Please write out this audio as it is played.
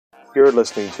You're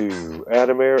listening to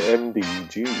Adamare MD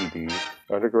GED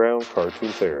Underground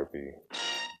Cartoon Therapy.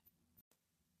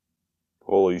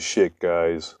 Holy shit,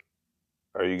 guys.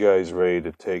 Are you guys ready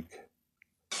to take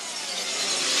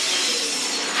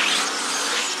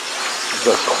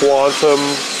the quantum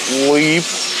leap?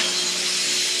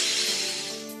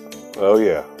 Oh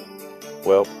yeah.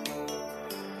 Well,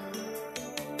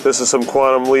 this is some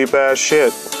quantum leap ass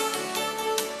shit.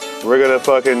 We're gonna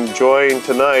fucking join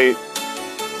tonight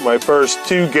my first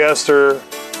two-guester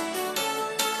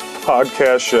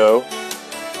podcast show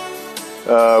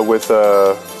with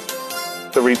the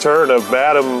return of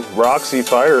Madam Roxy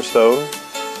Firestone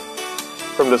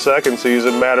from the second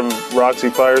season. Madam Roxy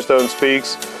Firestone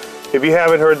Speaks. If you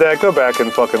haven't heard that, go back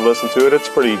and fucking listen to it. It's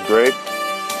pretty great.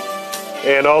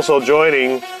 And also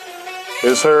joining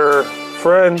is her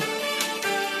friend,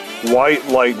 White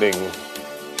Lightning.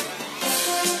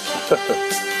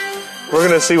 We're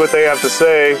going to see what they have to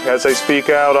say as they speak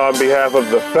out on behalf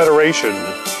of the Federation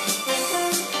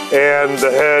and the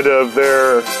head of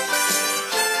their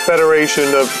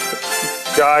Federation of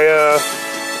Gaia,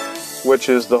 which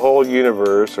is the whole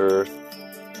universe, or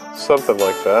something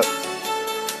like that.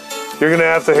 You're going to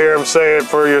have to hear him say it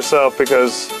for yourself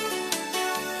because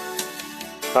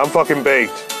I'm fucking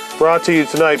baked. Brought to you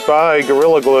tonight by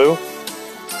Gorilla Glue.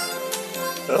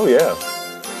 Oh, yeah.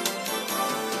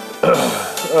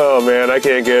 Oh man, I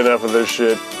can't get enough of this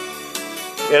shit.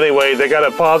 Anyway, they got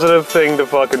a positive thing to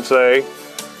fucking say.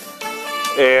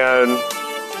 And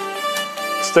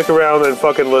stick around and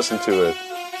fucking listen to it.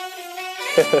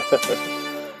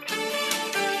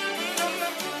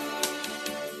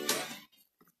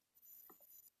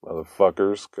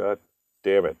 Motherfuckers, god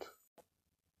damn it.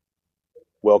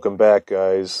 Welcome back,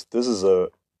 guys. This is a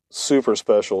super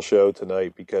special show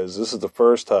tonight because this is the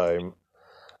first time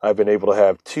I've been able to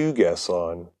have two guests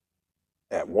on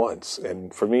at once.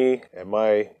 And for me and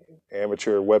my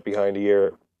amateur wet behind the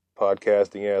ear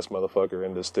podcasting ass motherfucker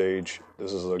in this stage,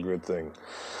 this is a good thing.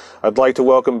 I'd like to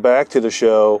welcome back to the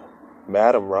show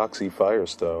Madam Roxy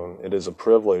Firestone. It is a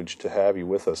privilege to have you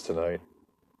with us tonight.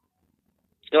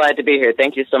 Glad to be here.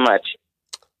 Thank you so much.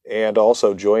 And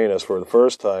also joining us for the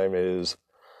first time is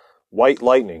White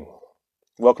Lightning.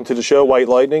 Welcome to the show, White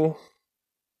Lightning.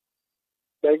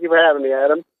 Thank you for having me,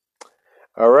 Adam.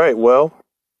 All right, well,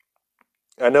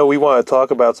 I know we want to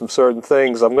talk about some certain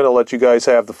things. I'm going to let you guys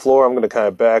have the floor. I'm going to kind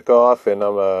of back off, and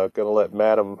I'm going to let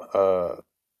Madam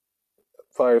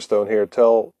Firestone here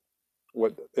tell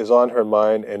what is on her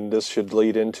mind, and this should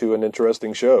lead into an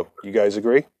interesting show. You guys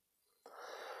agree?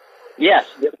 Yes.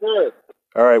 Yes, sir.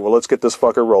 All right, well, let's get this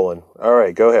fucker rolling. All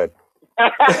right, go ahead.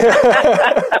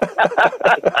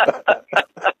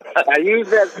 I use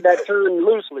that term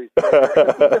loosely.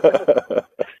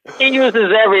 He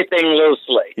uses everything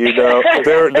loosely. You know,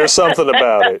 there's something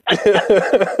about it.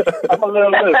 I'm a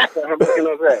little loose, so I'm looking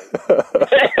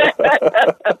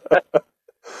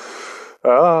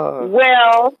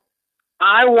Well,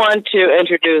 I want to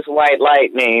introduce White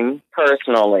Lightning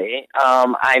personally.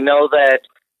 I know that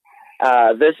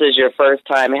this is your first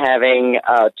time having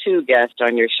two guests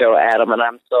on your show, Adam, and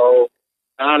I'm so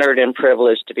honored and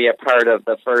privileged to be a part of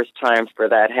the first time for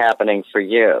that happening for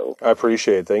you. I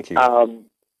appreciate it. Thank you.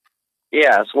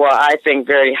 Yes, well, I think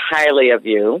very highly of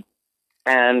you,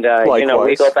 and you know,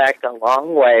 we go back a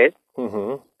long way.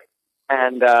 Mm-hmm.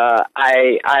 And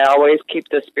I always keep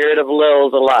the spirit of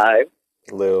Lils alive.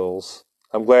 Lils,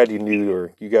 I'm glad you knew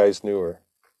her. You guys knew her.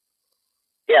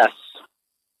 Yes,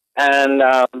 and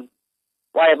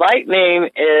White Lightning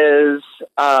is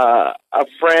a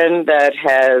friend that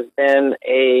has been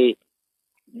a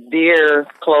dear,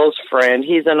 close friend.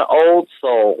 He's an old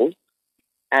soul.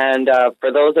 And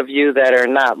for those of you that are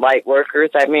not light workers,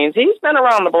 that means he's been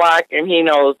around the block and he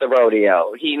knows the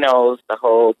rodeo. He knows the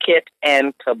whole kit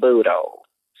and caboodle,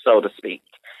 so to speak.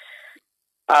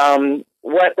 I've been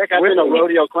a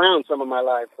rodeo clown some of my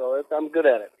life, so I'm good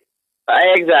at it.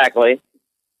 Exactly.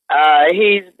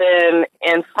 He's been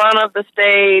in front of the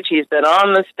stage. He's been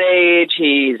on the stage.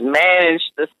 He's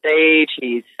managed the stage.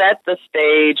 He's set the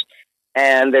stage.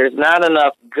 And there's not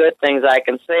enough good things I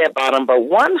can say about him. But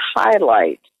one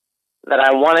highlight that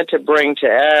I wanted to bring to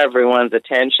everyone's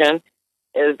attention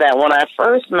is that when I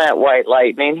first met White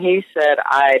Lightning, he said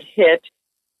I'd hit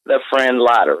the friend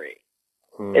lottery.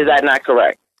 Is that not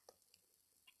correct?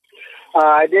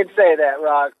 I did say that,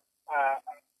 Rock.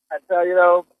 I tell you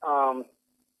though, I'll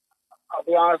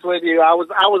be honest with you, I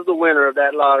was the winner of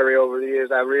that lottery over the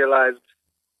years. I realized.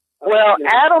 Well,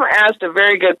 Adam asked a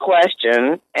very good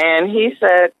question, and he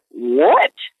said,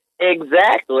 what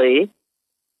exactly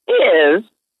is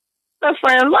the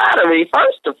friend lottery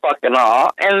first of fucking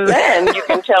all, and then you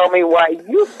can tell me why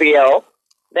you feel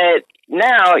that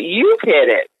now you've hit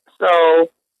it. So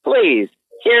please,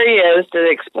 here he is to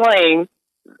explain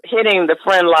hitting the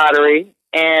friend lottery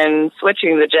and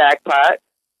switching the jackpot.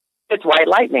 It's white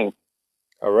lightning.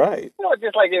 All right. Well,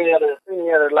 just like any other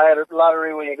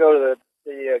lottery, when you go to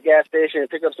the gas station and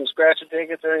pick up some scratcher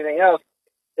tickets or anything else,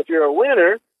 if you're a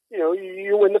winner,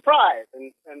 you win the prize.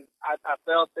 And I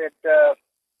felt that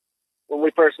when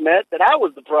we first met that I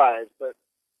was the prize, but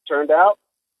turned out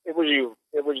it was you.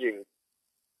 It was you.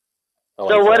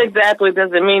 So what exactly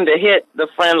does it mean to hit the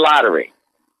friend lottery?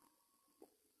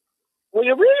 Well,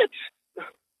 you're rich.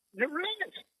 You're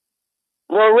rich.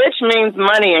 Well, rich means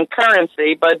money and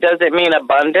currency, but does it mean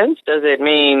abundance? Does it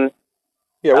mean...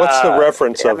 Yeah, what's the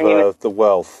reference of the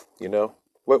wealth,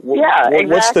 Exactly.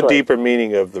 What's the deeper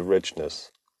meaning of the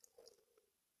richness?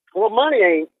 Well, money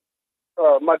ain't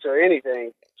much of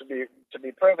anything, to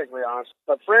be perfectly honest.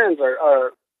 But friends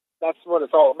are that's what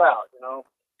it's all about,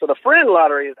 So the friend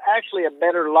lottery is actually a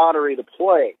better lottery to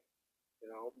play,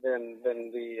 than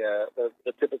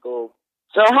the typical.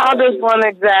 So how does one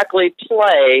exactly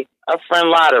play a friend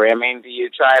lottery? I mean, do you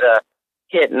try to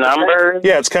hit numbers?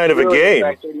 Yeah, it's kind of a game.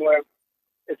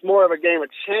 It's more of a game of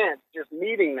chance, just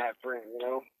meeting that friend,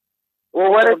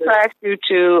 Well, what attracts you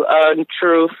to a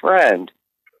true friend?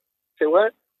 Say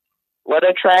what? What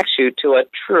attracts you to a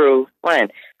true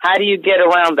friend? How do you get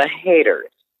around the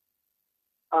haters?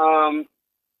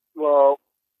 Well,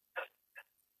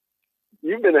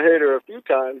 you've been a hater a few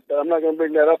times, but I'm not going to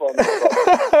bring that up on this.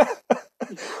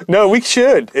 No, we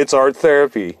should. It's art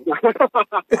therapy.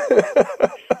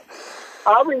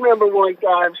 I remember one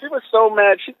time, she was so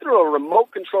mad, she threw a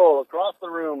remote control across the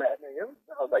room at me. I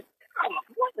was like,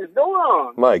 what is going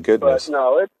on? My goodness. But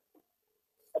no,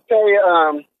 I tell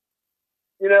you,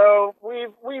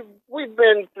 we've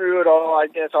been through it all. I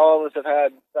guess all of us have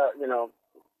had,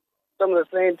 some of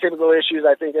the same typical issues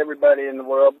I think everybody in the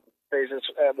world faces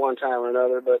at one time or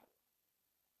another. But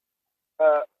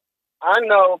I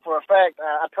know for a fact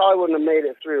I probably wouldn't have made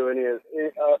it through any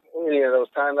of those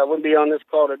times. I wouldn't be on this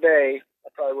call today. I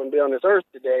probably wouldn't be on this earth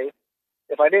today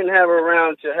if I didn't have her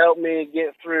around to help me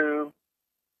get through,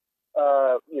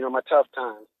 my tough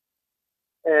times.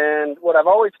 And what I've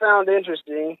always found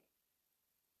interesting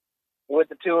with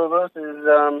the two of us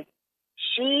is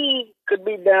she could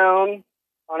be down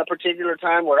on a particular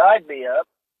time where I'd be up,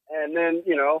 and then,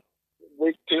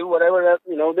 week two, whatever that,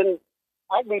 then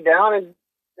I'd be down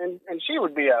and she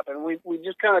would be up, and we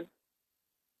just kind of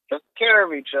took care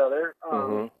of each other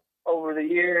over the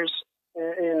years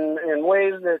in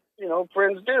ways that,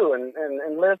 friends do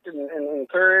and lift and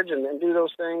encourage and do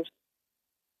those things.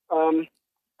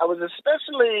 I was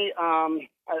especially, I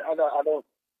don't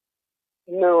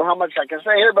know how much I can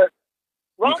say here, but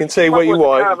you can say what you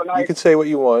want. You can say what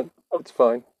you want. It's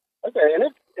fine. Okay,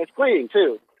 and it's clean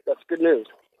too. That's good news.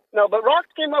 No, but Rox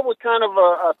came up with kind of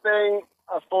a thing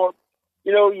for,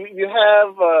 you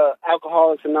have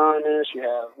Alcoholics Anonymous, you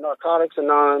have Narcotics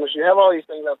Anonymous, you have all these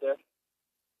things out there.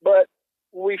 But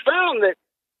we found that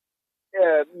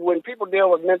when people deal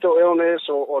with mental illness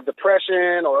or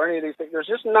depression or any of these things, there's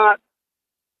just not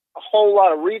a whole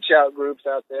lot of reach-out groups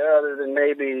out there other than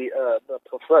maybe the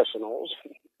professionals.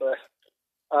 But,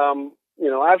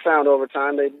 I found over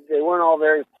time they weren't all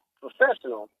very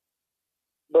professional.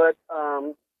 But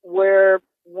where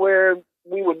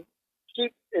we would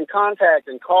keep in contact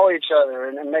and call each other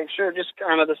and make sure just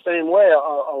kind of the same way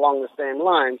along the same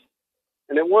lines.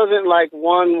 And it wasn't like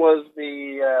one was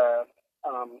the,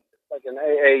 like in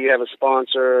AA, you have a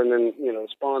sponsor, and then,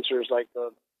 sponsors like I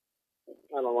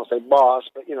don't want to say boss,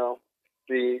 but,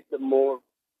 the more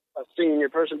a senior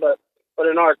person. But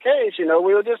in our case,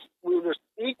 we were just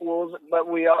equals, but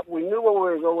we knew what we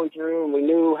were going through, and we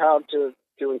knew how to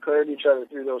encourage each other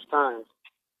through those times.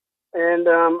 And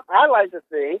I like to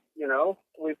think,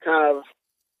 we've kind of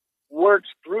worked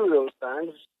through those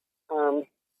times.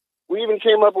 We even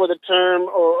came up with a term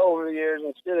over the years.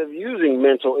 Instead of using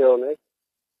mental illness,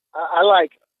 I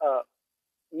like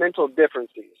mental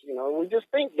differences. We just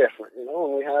think different, and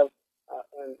we have,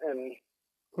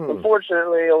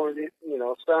 unfortunately, over the,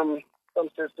 some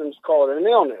systems call it an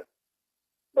illness.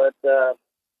 But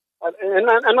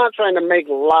I'm not trying to make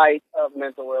light of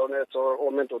mental illness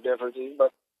or mental differences,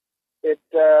 but it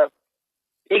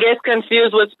gets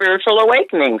confused with spiritual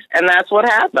awakenings, and that's what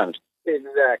happened.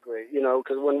 Exactly,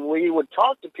 because when we would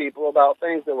talk to people about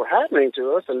things that were happening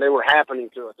to us, and they were happening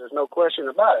to us, there's no question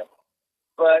about it.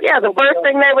 But yeah, the first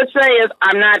thing they would say is,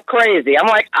 "I'm not crazy." I'm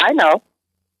like, I know.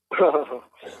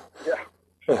 Yeah,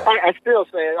 I still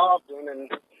say it often,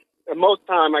 and most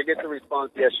time I get the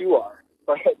response, "Yes, you are."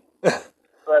 But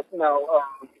But no,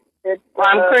 Well,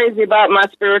 I'm crazy about my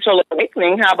spiritual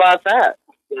awakening. How about that?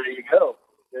 There you go.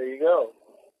 There you go.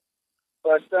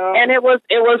 But and it was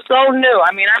so new.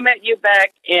 I mean, I met you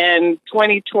back in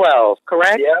 2012,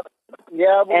 correct? Yeah.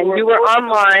 Yeah. And you were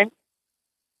online.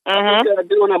 Mm-hmm.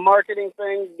 Doing a marketing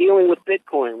thing, dealing with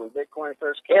Bitcoin when Bitcoin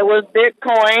first came. It was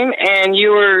Bitcoin, and you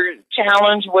were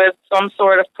challenged with some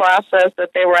sort of process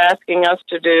that they were asking us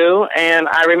to do. And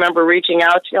I remember reaching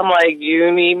out to you. I'm like,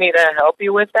 you need me to help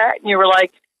you with that? And you were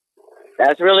like,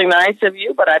 that's really nice of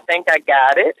you, but I think I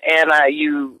got it. And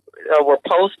you were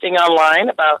posting online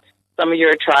about some of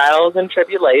your trials and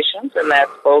tribulations, and that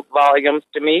spoke volumes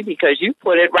to me because you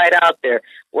put it right out there.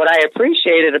 What I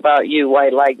appreciated about you,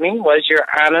 White Lightning, was your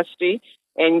honesty.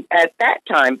 And at that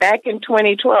time, back in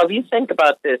 2012, you think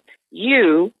about this,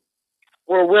 you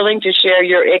were willing to share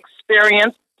your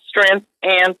experience, strength,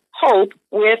 and hope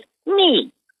with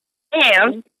me.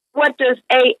 And what does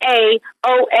AA,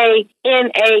 OA,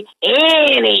 NA,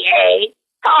 NEA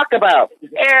talk about?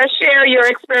 Share your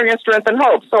experience, strength, and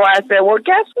hope. So I said, well,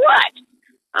 guess what?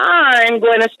 I'm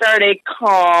going to start a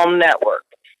calm network.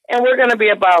 And we're going to be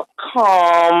about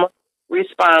calm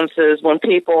responses when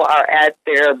people are at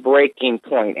their breaking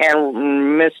point. And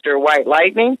Mr. White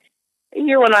Lightning,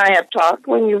 you and I have talked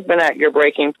when you've been at your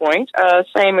breaking point.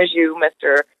 Same as you,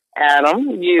 Mr.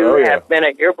 Adam. You have been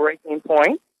at your breaking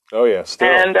point. Oh, yeah, still.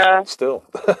 And still.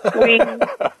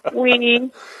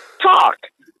 we talk.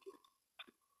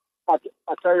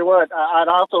 I'll tell you what, I'd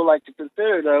also like to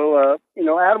consider, though,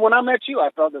 Adam, when I met you, I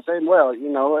felt the same way.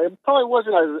 It probably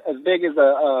wasn't as big as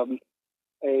a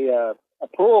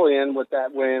pull in with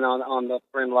that win on the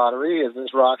friend lottery as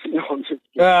this Rock. I'm just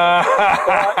kidding. I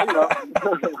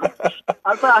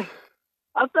found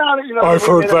it. I've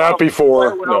heard that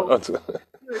before.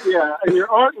 Yeah, and your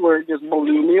artwork just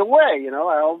blew me away.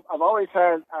 I've always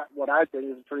had what I think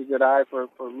is a pretty good eye for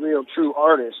real, true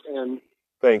artists. And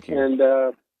thank you.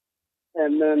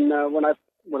 And then when I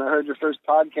heard your first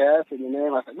podcast and your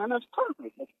name, I said, man, that's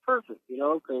perfect. That's perfect.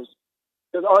 Because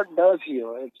art does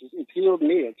heal. It's healed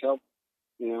me. It's helped.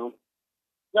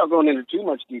 Without going into too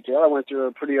much detail, I went through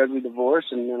a pretty ugly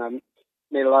divorce, and then I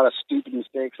made a lot of stupid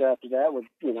mistakes after that with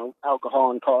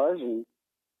alcohol and cars and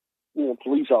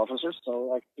police officers.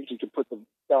 So I think you could put the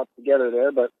dots together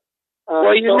there. But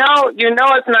well, you know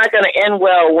it's not going to end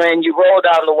well when you roll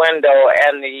down the window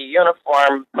and the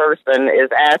uniform person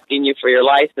is asking you for your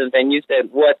license, and you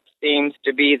said, "What seems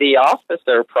to be the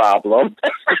officer problem?"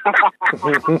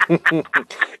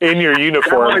 In your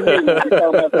uniform.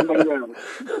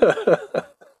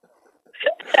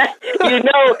 you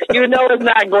know it's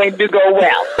not going to go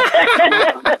well.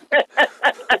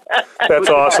 That's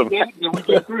awesome. Did we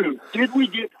get through? Did we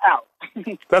get out?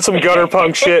 That's some gutter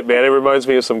punk shit, man. It reminds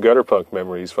me of some gutter punk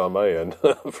memories on my end,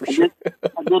 for sure.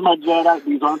 I did my Jedi.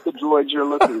 These aren't the droids you're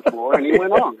looking for, and he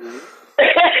went on.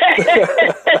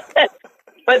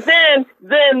 But then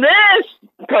this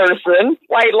person,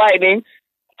 White Lightning,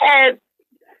 had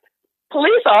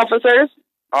police officers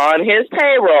on his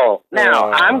payroll. Now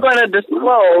I'm going to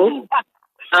disclose.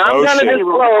 I'm going to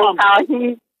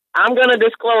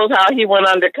disclose how he went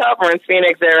undercover in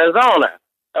Phoenix, Arizona.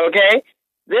 Okay.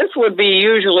 This would be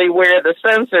usually where the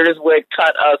censors would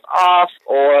cut us off,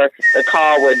 or the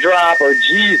call would drop, or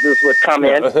Jesus would come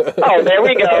in. Oh, there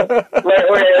we go.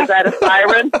 Where is that, a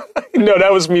siren? No,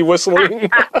 that was me whistling.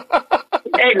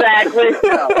 Exactly.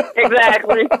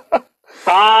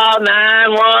 Call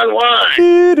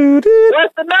 911.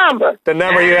 What's the number? The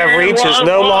number you have reached is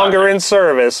no longer in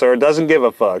service or doesn't give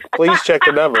a fuck. Please check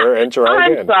the number and try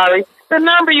again. I'm sorry. The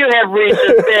number you have reached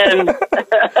has been...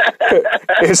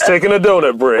 It's taking a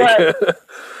donut break.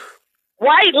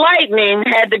 White Lightning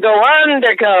had to go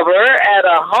undercover at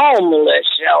a homeless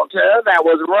shelter that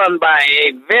was run by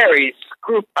a very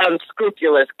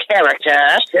unscrupulous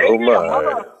character.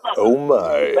 Oh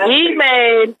my.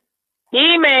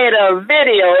 He made a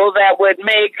video that would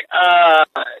make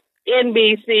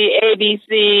NBC,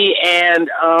 ABC, and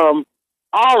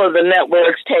all of the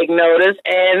networks take notice,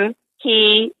 and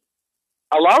he,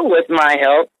 along with my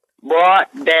help,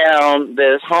 brought down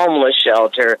this homeless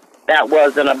shelter that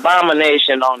was an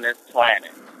abomination on this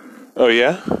planet. Oh,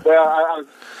 yeah? Well, I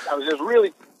was just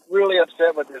really, really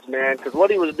upset with this man, because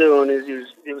what he was doing is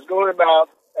he was going about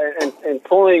and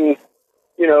pulling,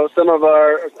 some of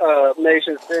our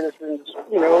nation's citizens,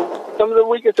 some of the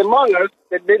weakest among us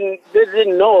that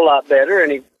didn't know a lot better,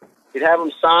 and he'd have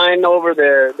them sign over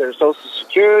their Social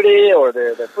Security or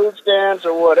their food stamps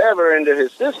or whatever into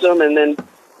his system, and then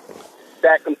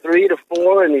stack them 3 to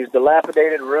 4 in these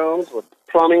dilapidated rooms with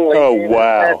plumbing leaking. Oh,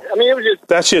 wow. I mean, it was just...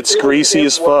 That shit's greasy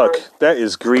as fuck. That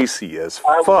is greasy as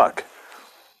fuck.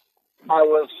 I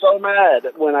was so mad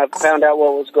when I found out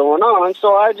what was going on,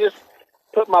 so I just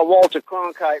put my Walter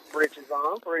Cronkite britches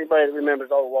on, for anybody that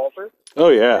remembers old Walter. Oh,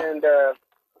 yeah. And, and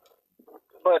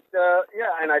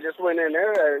I just went in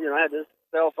there, I had this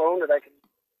cell phone that I could,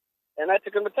 and I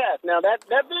took him to task. Now, that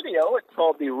video, it's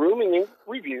called the Rooming Inc.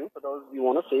 Review, for those of you who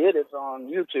want to see it. It's on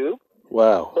YouTube.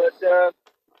 Wow. But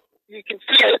you can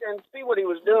see it and see what he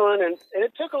was doing, and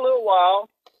it took a little while,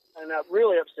 and that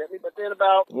really upset me. But then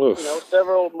about,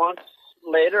 several months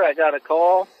later, I got a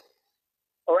call.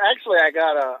 Or actually, I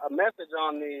got a message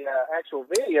on the actual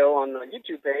video on the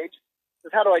YouTube page.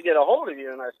 Says, how do I get a hold of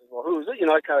you? And I said, well, who's it?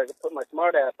 I kind of put my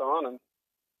smart ass on. And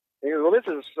he goes, well, this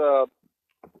is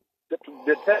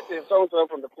Detective so-and-so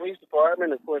from the police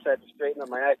department. And of course, I had to straighten up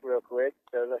my act real quick.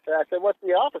 Because I said, what's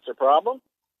the officer problem?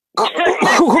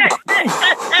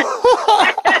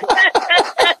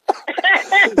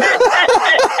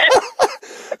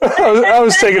 I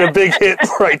was taking a big hit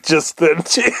right just then.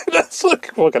 Gee, that's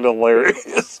fucking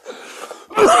hilarious.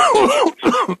 But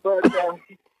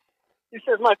he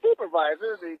says, my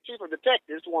supervisor, the chief of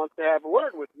detectives, wants to have a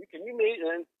word with you. Can you meet?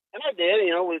 And I did,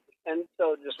 and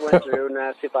so just went through and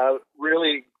asked if I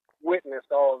really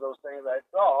witnessed all of those things I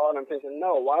saw. And I'm thinking,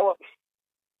 no, why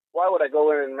would I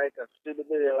go in and make a stupid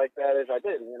video like that if I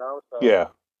didn't, So, yeah.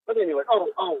 But anyway,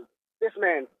 this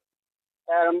man,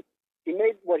 Adam, he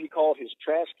made what he called his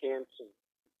trash can soup.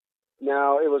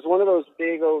 Now, it was one of those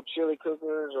big old chili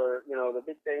cookers or, the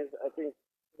big things. I think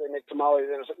they make tamales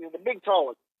in the big tall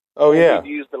ones. Oh, yeah. He'd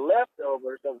use the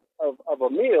leftovers of a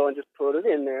meal and just put it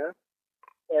in there.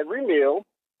 Every meal,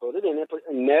 put it in there,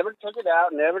 and never took it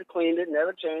out, never cleaned it,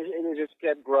 never changed it, and it just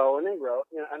kept growing and growing.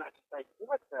 And I was like,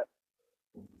 what's that?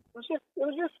 It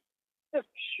was just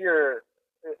pure,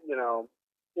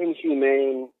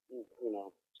 inhumane,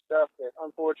 stuff that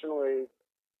unfortunately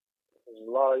there's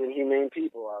a lot of inhumane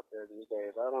people out there these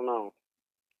days. I don't know.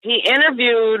 He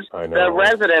interviewed the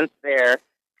residents there.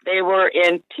 They were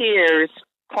in tears,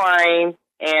 crying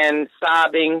and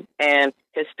sobbing and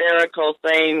hysterical,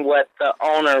 saying what the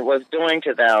owner was doing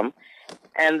to them.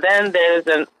 And then there's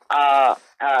a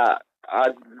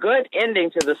good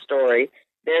ending to the story.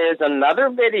 There is another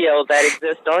video that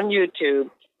exists on YouTube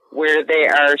where they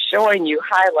are showing you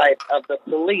highlights of the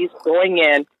police going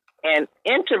in and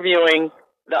interviewing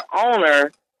the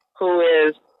owner, who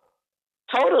is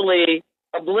totally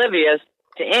oblivious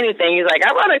to anything. He's like,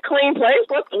 I run a clean place.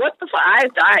 What the fuck? I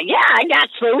got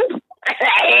soup.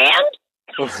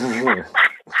 And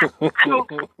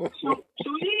so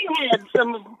he had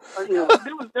some,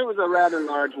 there was a rather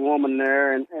large woman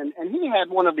there, and he had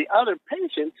one of the other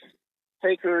patients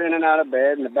take her in and out of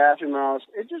bed in the bathroom house.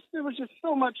 There was just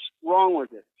so much wrong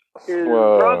with it. His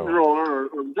drug drawer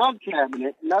or drug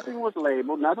cabinet, nothing was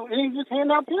labeled, nothing, and he just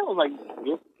handed out pills like,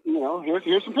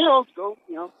 here's some pills. Go,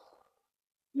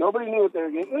 Nobody knew what they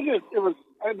were getting.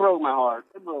 It broke my heart.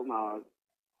 It broke my heart.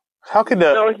 How could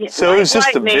that? So it was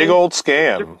just a big old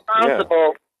scam.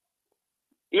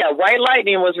 Yeah, White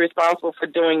Lightning was responsible for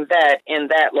doing that in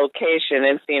that location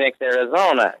in Phoenix,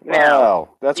 Arizona. Wow,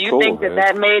 that's cool. Do you think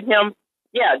that made him?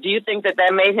 Yeah, do you think that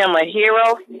made him a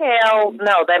hero? Hell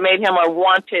no, that made him a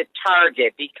wanted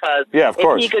target, because if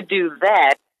he could do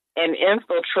that and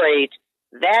infiltrate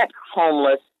that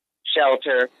homeless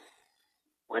shelter,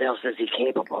 what else is he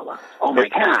capable of? Oh, my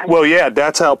God. Well, yeah,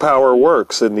 that's how power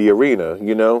works in the arena,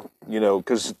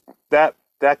 because that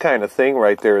kind of thing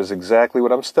right there is exactly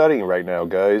what I'm studying right now,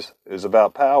 guys, is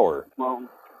about power. Well,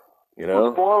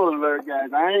 spoiler alert,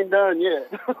 guys. I ain't done yet.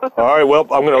 All right, well,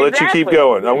 I'm going to let you keep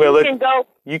going. I'm going to let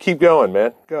you keep going,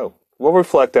 man. Go. We'll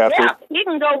reflect after. Yeah, he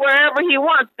can go wherever he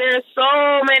wants. There's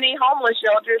so many homeless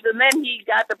shelters, and then he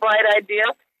got the bright idea.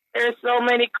 There's so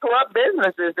many corrupt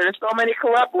businesses. There's so many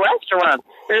corrupt restaurants.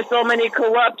 There's so many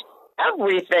corrupt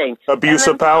everything. Abuse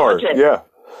of power, yeah.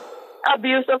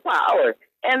 Abuse of power.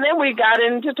 And then we got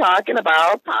into talking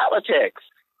about politics.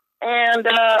 And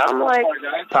I'm like...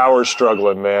 Power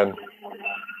struggling, man.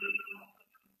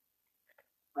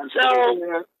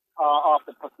 So... off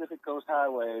the Pacific Coast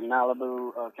Highway in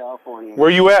Malibu, California. Where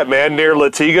you at, man? Near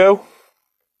Latigo?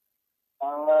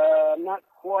 Not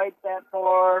quite that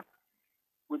far.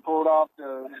 We pulled off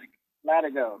to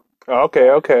Latigo. Oh, okay.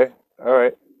 All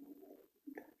right.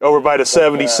 Over by the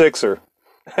 76er.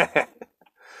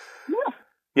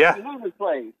 Yeah.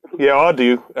 Yeah, I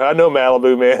do. I know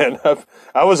Malibu, man.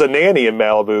 I was a nanny in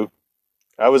Malibu.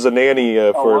 I was a nanny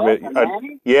for a minute.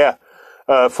 Yeah.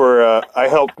 I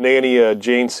helped nanny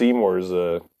Jane Seymour's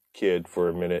kid for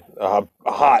a minute. A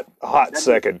hot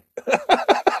second.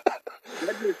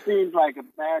 That just seems like a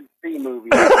bad C movie.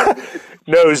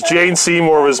 No, Jane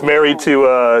Seymour was married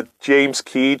to James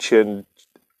Keach, and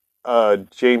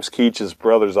James Keach's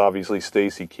brother's obviously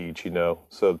Stacy Keach, you know,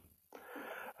 so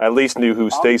I at least knew who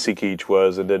Stacy Keach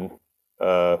was, and then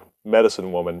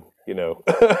Medicine Woman, you know.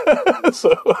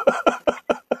 So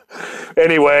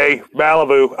anyway,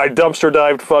 Malibu, I dumpster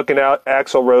dived fucking out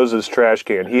Axl Rose's trash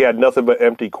can. He had nothing but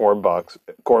empty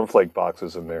cornflake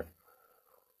boxes in there.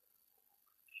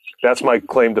 That's my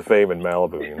claim to fame in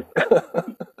Malibu. You know?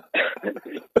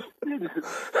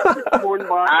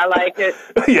 I like it.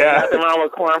 Yeah. Nothing wrong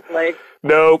with cornflakes.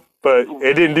 Nope, but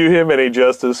it didn't do him any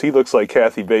justice. He looks like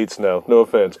Kathy Bates now. No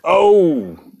offense.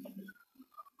 Oh!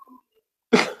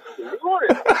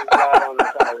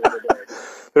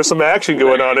 There's some action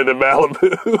going on in the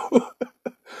Malibu.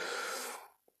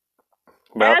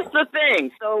 That's the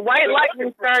thing. So White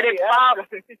Lightning started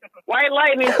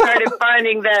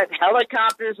finding that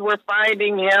helicopters were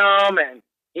finding him, and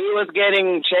he was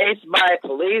getting chased by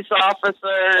police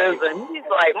officers, and he's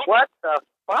like, what the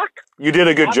fuck? You did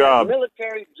a good job.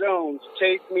 Military Jones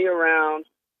chased me around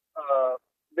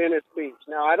Venice Beach.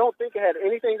 Now, I don't think it had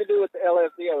anything to do with the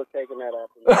LSD I was taking that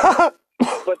afternoon.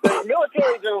 But the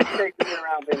Military Jones chased me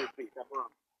around Venice Beach. I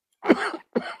promise.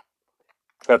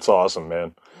 That's awesome,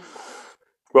 man.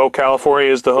 Well,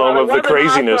 California is the home of the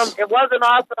craziness. Awesome. It wasn't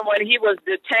awesome when he was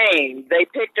detained. They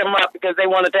picked him up because they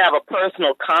wanted to have a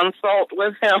personal consult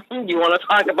with him. You want to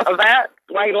talk about that,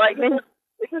 White Lightning?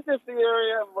 This is just the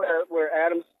area where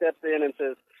Adam steps in and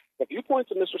says, "The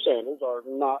viewpoints of Mr. Sanders are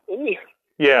not any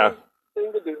yeah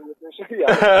thing to do with this."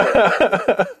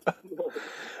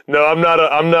 No, I'm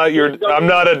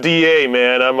not a DA,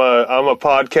 man. I'm a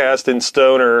podcasting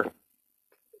stoner.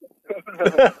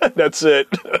 That's it.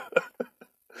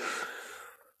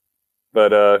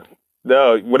 But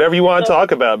no, whatever you want to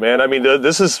talk about, man. I mean,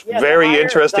 this is very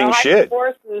interesting shit.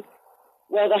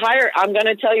 I'm going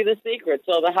to tell you the secret.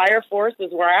 So the higher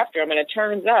forces were after him, and it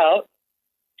turns out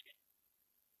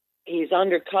he's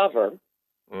undercover.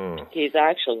 He's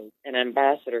actually an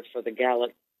ambassador for the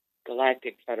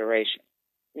Galactic Federation.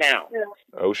 Now,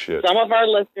 oh shit! Some of our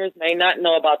listeners may not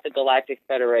know about the Galactic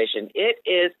Federation. It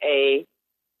is a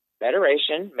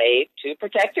federation made to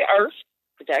protect the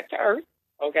Earth.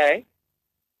 Okay?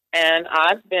 And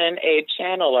I've been a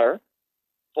channeler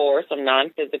for some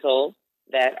non-physicals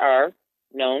that are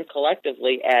known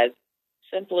collectively as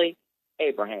simply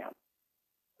Abraham.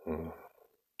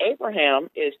 Abraham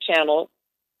is channeled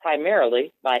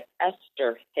primarily by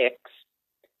Esther Hicks.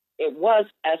 It was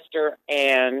Esther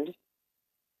and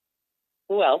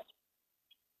who else?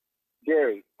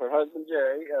 Jerry. Her husband,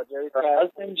 Jerry.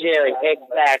 Jerry,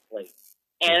 exactly.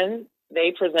 And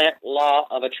they present law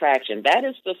of attraction. That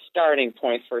is the starting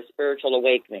point for spiritual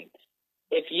awakening.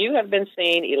 If you have been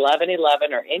seeing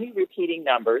 1111 or any repeating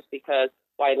numbers, because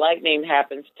White Lightning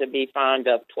happens to be fond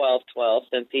of 1212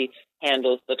 since he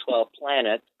handles the 12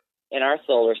 planets in our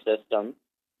solar system,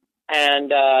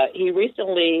 and he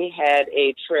recently had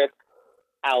a trip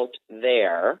out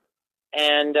there.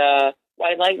 And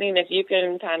White Lightning, if you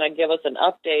can kind of give us an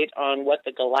update on what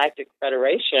the Galactic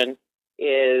Federation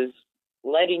is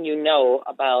letting you know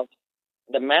about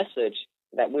the message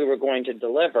that we were going to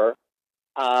deliver.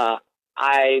 I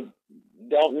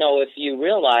don't know if you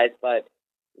realize, but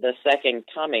the second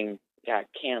coming got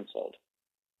canceled.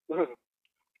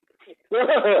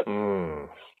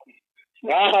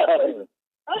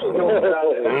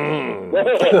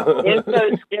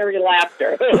 Insert scary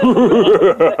laughter.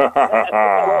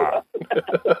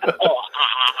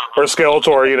 Or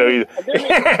Skeletor, you know.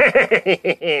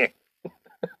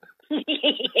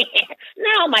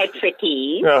 Now, my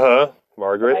pretty.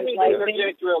 Margaret. Let me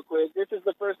interject real quick. This is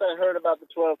the first I heard about the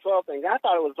 12-12 thing. I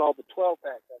thought it was all the 12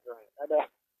 packs.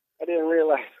 I didn't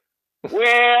realize.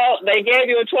 Well, they gave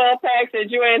you a 12-pack,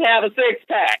 said you ain't have a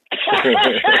 6-pack.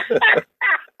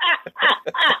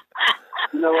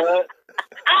 You know what?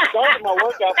 I started my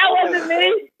workout. That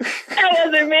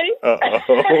wasn't me.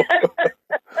 Uh-oh.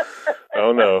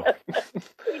 Oh, no.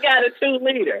 You got a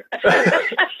 2-liter.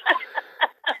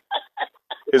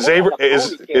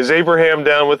 Is Abraham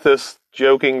down with this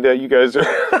joking that you guys are?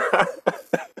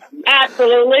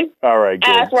 Absolutely. All right,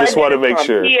 good. Just want to make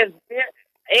sure.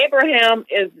 Abraham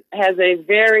has a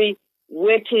very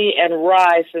witty and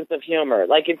wry sense of humor.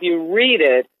 Like if you read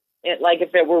it, like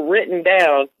if it were written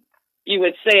down, you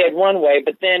would say it one way.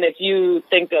 But then if you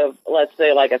think of, let's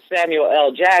say, like a Samuel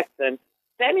L. Jackson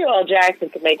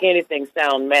can make anything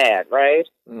sound mad, right?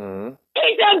 Mm-hmm.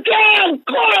 He's a damn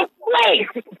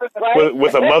cornflake! Right?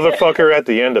 With a motherfucker at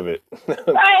the end of it.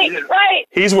 Right.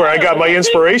 He's where I got my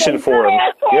inspiration for him.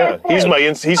 Yeah, he's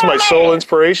my sole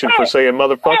inspiration for saying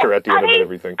motherfucker at the end of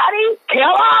everything. Kill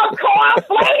all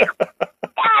cornflakes!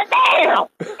 God damn,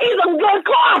 he's a good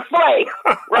cornflake,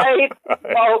 right?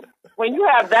 So when you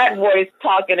have that voice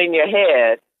talking in your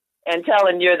head and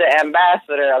telling you're the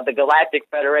ambassador of the Galactic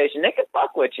Federation, they can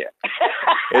fuck with you.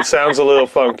 It sounds a little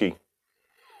funky.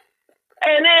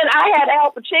 And then I had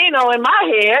Al Pacino in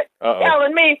my head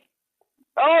telling me,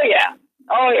 oh yeah,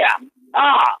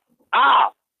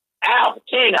 Al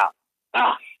Pacino,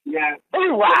 Yeah.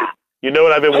 hoorah. You know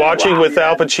what I've been watching with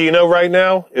Al Pacino right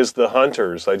now is The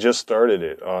Hunters. I just started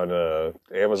it on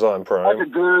Amazon Prime. That's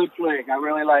a good flick. I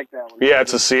really like that one. Yeah,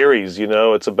 it's a series, you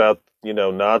know. It's about, you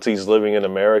know, Nazis living in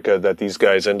America that these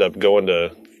guys end up going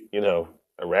to, you know,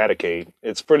 eradicate.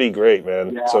 It's pretty great,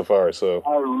 man, so far. So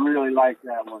I really like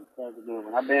that one. That's a good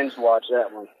one. I binge watched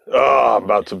that one. Oh, I'm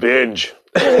about to binge.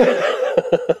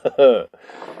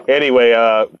 Anyway,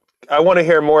 I want to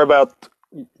hear more about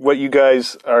what you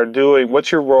guys are doing.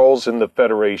 What's your roles in the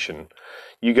Federation?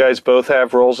 You guys both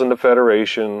have roles in the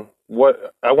Federation.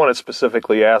 What I want to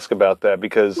specifically ask about that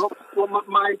because Well,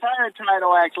 my entire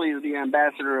title actually is the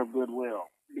Ambassador of Goodwill,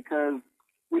 because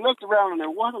we looked around and there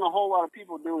wasn't a whole lot of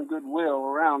people doing goodwill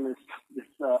around this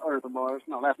earth of ours.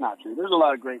 No, that's not true. There's a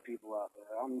lot of great people out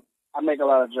there. I make a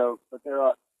lot of jokes, but there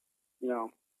are, you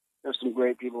know, there's some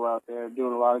great people out there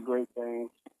doing a lot of great things.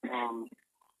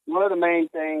 One of the main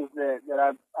things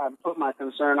that I've put my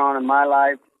concern on in my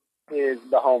life is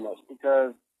the homeless,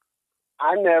 because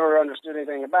I never understood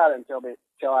anything about it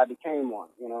until I became one,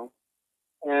 you know.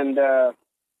 And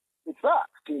it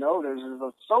sucks, you know. There's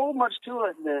so much to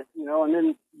it that, you know, and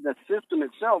then the system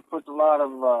itself puts a lot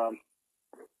of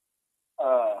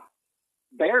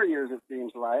barriers, it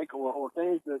seems like, or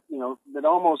things that, you know, that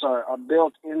almost are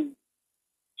built in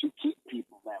to keep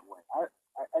people that way.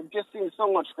 I've just seen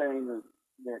so much things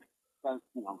that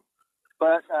you know.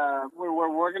 But we're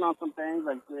working on some things.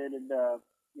 I've created,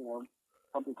 you know,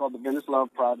 something called the Venice Love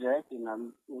Project, and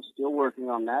I'm still working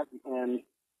on that. And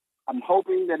I'm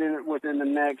hoping that within the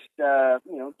next,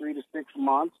 you know, 3 to 6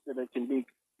 months, that it can be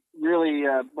really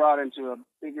brought into a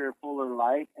bigger, fuller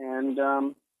light, and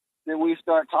that we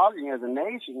start talking as a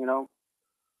nation, you know.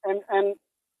 And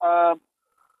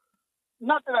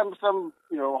not that I'm some,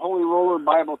 you know, holy roller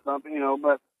Bible thumping, you know,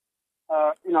 but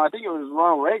you know, I think it was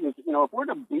Ronald Reagan. You know, if we're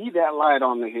to be that light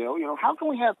on the hill, you know, how can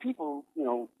we have people, you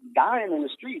know, dying in the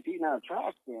streets eating out of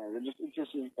trash cans? It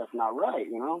just that's not right,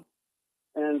 you know.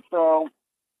 And so,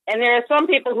 and there are some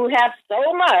people who have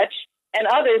so much, and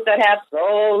others that have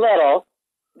so little.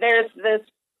 There's this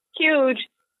huge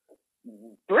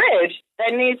bridge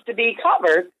that needs to be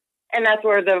covered, and that's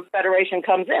where the Federation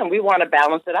comes in. We want to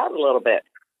balance it out a little bit.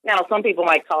 Now, some people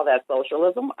might call that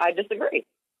socialism. I disagree.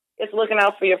 It's looking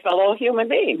out for your fellow human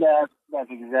beings. That's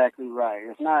exactly right.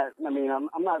 It's not. I mean,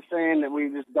 I'm not saying that we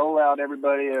just dole out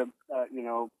everybody you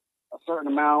know, a certain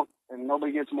amount and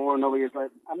nobody gets more, nobody gets less.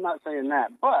 I'm not saying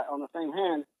that. But on the same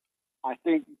hand, I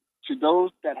think to those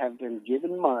that have been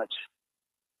given much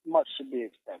should be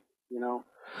expected. You know.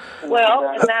 And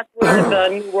that's where the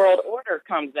New World Order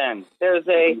comes in. There's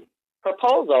a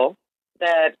proposal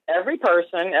that every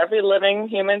person, every living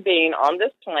human being on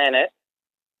this planet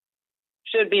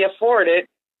should be afforded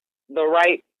the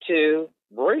right to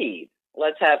breathe.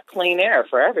 Let's have clean air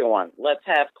for everyone. Let's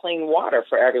have clean water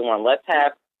for everyone. Let's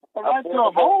have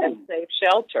affordable and safe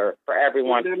shelter for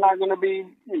everyone. They're not going to be,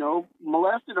 you know,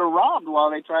 molested or robbed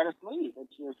while they try to sleep.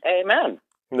 It's just, amen.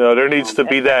 No, there needs to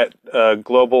be that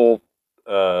global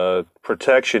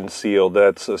protection seal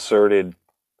that's asserted,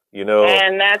 you know.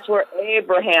 And that's where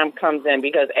Abraham comes in,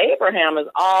 because Abraham is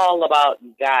all about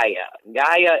Gaia.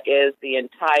 Gaia is the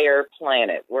entire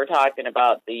planet. We're talking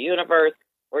about the universe.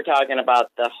 We're talking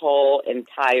about the whole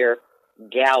entire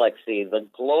galaxy, the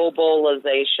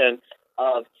globalization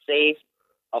of safe,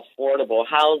 affordable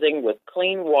housing with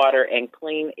clean water and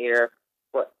clean air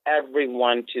for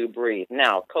everyone to breathe.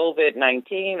 Now,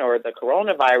 COVID-19 or the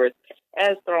coronavirus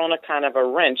has thrown a kind of a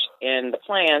wrench in the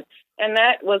plans, and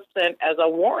that was sent as a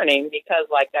warning because,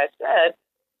 like I said,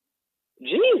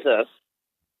 Jesus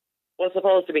was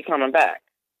supposed to be coming back.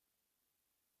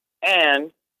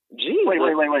 And Jesus...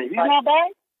 Wait. He's not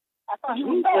back? I thought he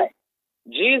was back.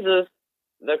 Jesus,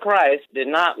 the Christ, did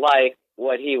not like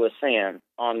what he was seeing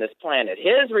on this planet.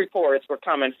 His reports were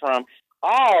coming from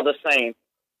all the saints.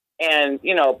 And,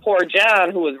 you know, poor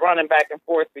John, who was running back and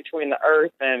forth between the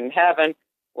earth and heaven,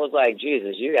 was like,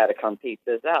 Jesus, you got to come peep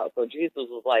this out. So Jesus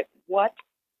was like, what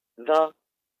the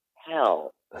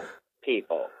hell,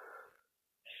 people?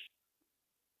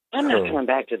 I'm not coming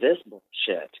back to this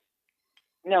bullshit.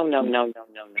 No.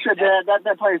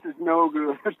 That place is no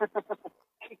good.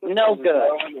 No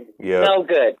good. Yeah. No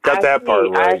good. Got that part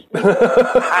right.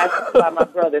 I see why my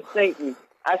brother Satan.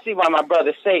 I see why my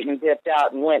brother Satan dipped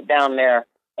out and went down there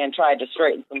and tried to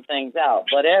straighten some things out.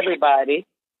 But everybody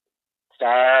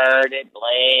started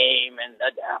blaming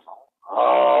the devil.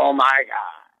 Oh my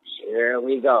gosh! Here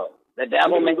we go. The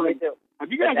devil made me do.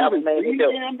 Have you guys ever seen the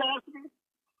ambassador?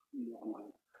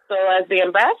 So, as the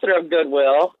ambassador of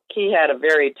Goodwill, he had a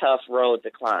very tough road to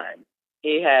climb.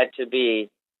 He had to be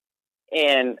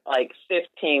in like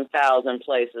 15,000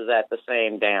 places at the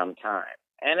same damn time.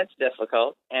 And it's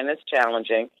difficult, and it's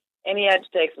challenging, and he had to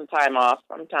take some time off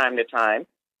from time to time.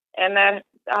 And that,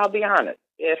 I'll be honest,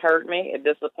 it hurt me, it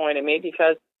disappointed me,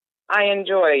 because I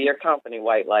enjoy your company,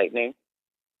 White Lightning,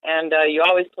 and you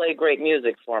always play great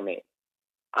music for me.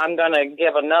 I'm going to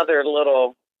give another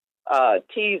little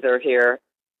teaser here.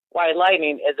 White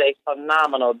Lightning is a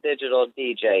phenomenal digital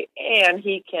DJ, and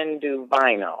he can do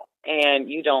vinyl, and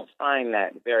you don't find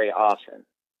that very often.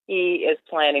 He is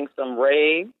planning some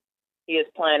raves. He is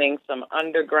planning some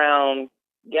underground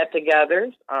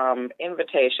get-togethers,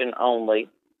 invitation only.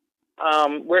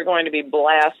 We're going to be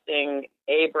blasting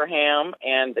Abraham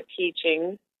and the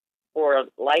teachings for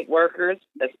light workers,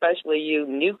 especially you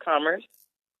newcomers.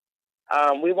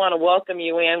 We want to welcome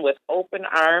you in with open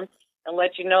arms and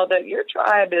let you know that your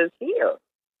tribe is here.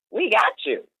 We got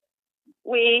you.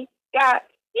 We got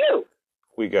you.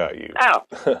 We got you. Now,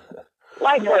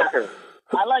 light workers.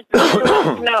 I like to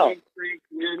No.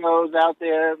 weirdos out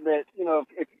there that,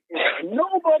 if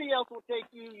nobody else will take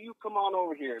you, you come on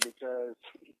over here because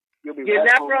you'll be You're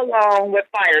never alone with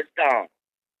Firestone.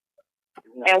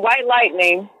 And White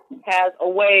Lightning has a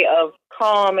way of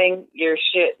calming your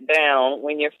shit down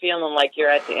when you're feeling like you're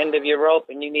at the end of your rope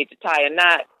and you need to tie a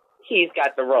knot. He's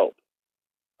got the rope.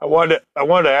 I wanted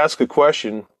to ask a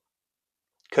question,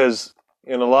 because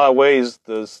in a lot of ways,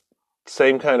 the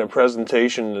same kind of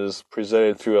presentation is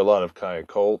presented through a lot of kind of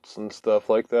cults and stuff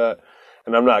like that.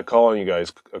 And I'm not calling you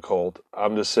guys a cult.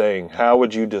 I'm just saying, how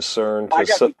would you discern? I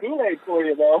got the Kool-Aid for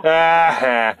you, though.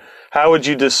 How would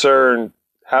you discern?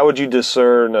 I got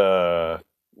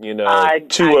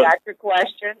your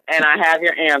question, and I have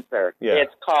your answer. Yeah.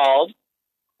 It's called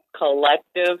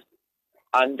collective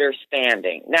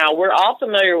understanding. Now, we're all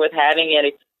familiar with having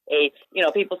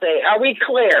people say, are we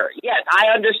clear? Yes, I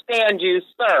understand you,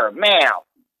 sir, ma'am.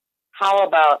 How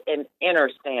about an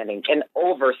understanding, an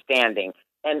overstanding,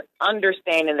 an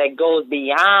understanding that goes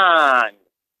beyond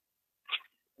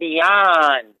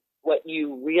what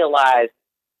you realize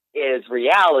is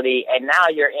reality, and now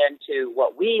you're into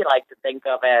what we like to think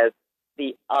of as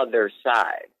the other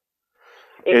side.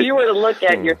 If you were to look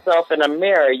at yourself in a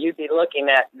mirror, you'd be looking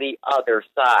at the other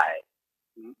side.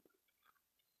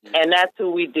 And that's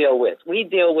who we deal with. We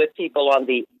deal with people on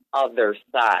the other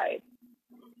side.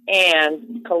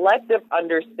 And collective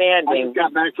understanding... I just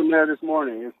got back from there this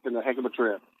morning. It's been a heck of a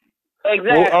trip.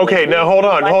 Exactly. Well, okay, now hold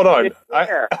on.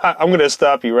 I'm going to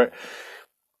stop you right.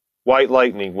 White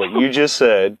Lightning, what you just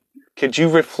said, could you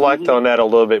reflect on that a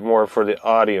little bit more for the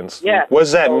audience? Yes. What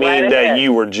does that mean right that ahead.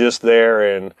 you were just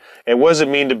there, and what does it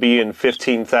mean to be in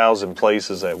 15,000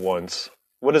 places at once?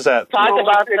 What is that? Talk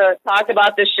about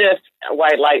the shift,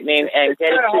 White Lightning, and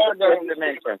get it to the first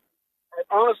dimension.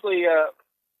 Honestly,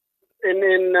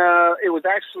 it was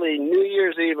actually New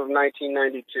Year's Eve of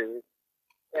 1992,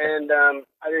 and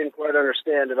I didn't quite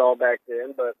understand it all back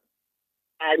then, but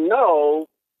I know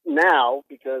now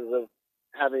because of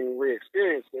having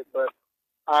re-experienced it. But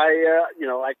I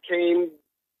came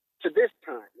to this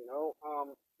time,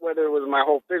 whether it was my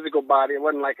whole physical body. It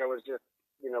wasn't like I was just,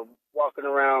 walking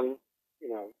around,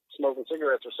 smoking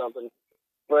cigarettes or something.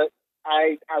 But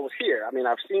I was here. I mean,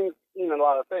 I've seen a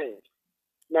lot of things.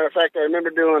 Matter of fact, I remember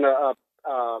doing a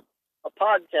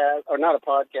podcast, or not a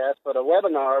podcast, but a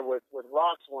webinar with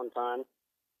Rox one time.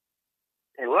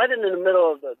 And right in the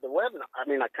middle of the webinar, I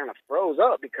mean, I kind of froze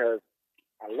up because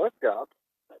I looked up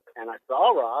and I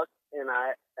saw Rox, and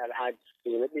I'd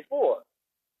seen it before.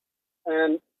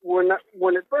 And when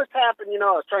it first happened,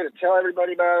 I was trying to tell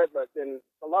everybody about it, but then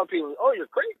a lot of people, oh, you're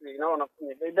crazy,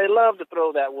 and they love to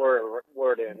throw that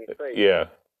word in. You're crazy. Yeah.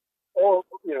 Or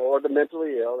the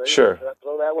mentally ill. They Sure.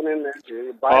 throw that one in there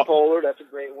too. Bipolar, that's a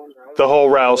great one. The whole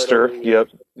rouster. Yep.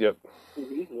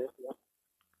 Mm-hmm, yeah.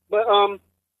 But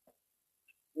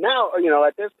now,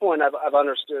 at this point, I've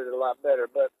understood it a lot better.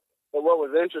 But what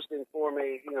was interesting for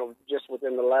me, just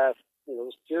within the last,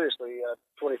 seriously,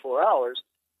 24 hours,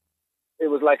 it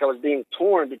was like I was being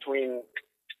torn between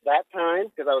that time,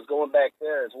 because I was going back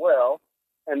there as well,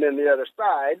 and then the other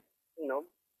side,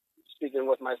 speaking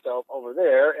with myself over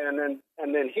there, and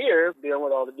then here, dealing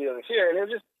with all the dealings here,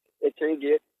 and it can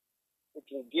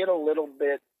get a little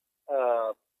bit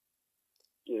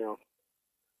you know,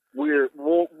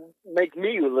 won't make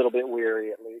me a little bit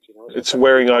weary, at least. You know, it's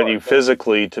wearing on you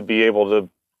physically to be able to,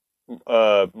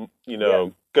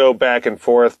 go back and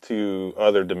forth to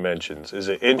other dimensions. Is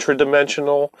it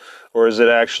intradimensional, or is it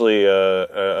actually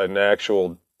an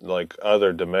actual like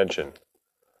other dimension?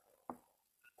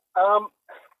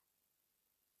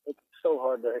 It's so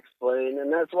hard to explain,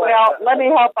 and that's why. Well, let me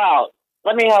help out.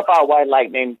 Let me help out, White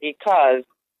Lightning, because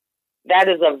that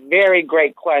is a very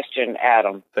great question,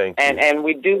 Adam. Thank you. And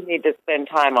we do need to spend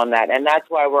time on that. And that's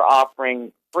why we're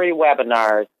offering free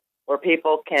webinars where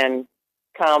people can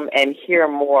come and hear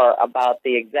more about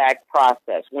the exact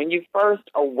process. When you first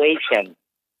awaken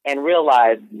and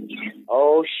realize,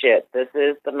 oh, shit, this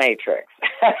is the Matrix.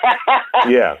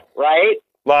 Yeah. Right?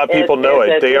 A lot of people know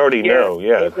it. They already know,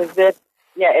 yeah. It's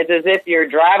as if you're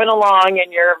driving along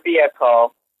in your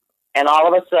vehicle, and all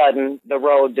of a sudden, the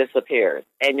road disappears,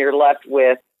 and you're left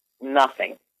with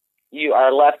nothing. You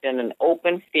are left in an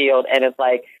open field, and it's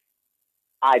like,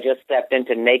 I just stepped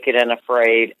into Naked and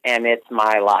Afraid, and it's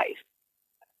my life.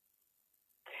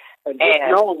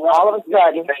 And all of a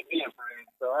sudden,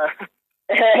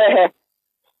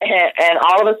 and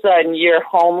all of a sudden, you're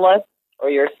homeless, or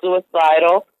you're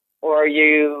suicidal, or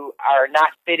you are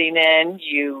not fitting in.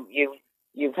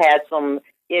 You've had some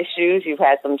issues, you've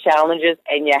had some challenges,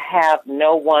 and you have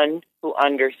no one who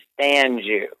understands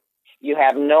you. You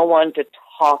have no one to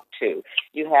talk to.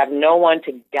 You have no one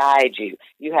to guide you.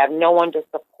 You have no one to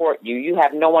support you. You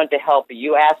have no one to help you.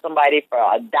 You ask somebody for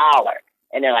 $1,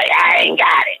 and they're like, I ain't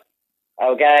got it.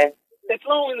 Okay? It's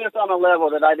loneliness on a level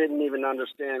that I didn't even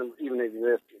understand even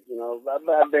existed. You know,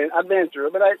 I've been through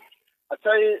it, but I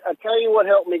tell you what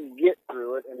helped me get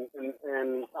through it,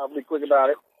 and I'll be quick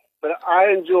about it. But I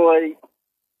enjoy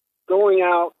going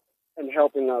out and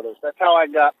helping others. That's how I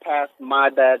got past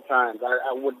my bad times.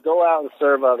 I would go out and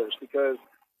serve others because,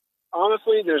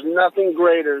 honestly, there's nothing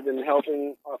greater than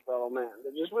helping our fellow man.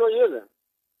 There just really isn't.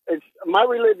 My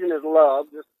religion is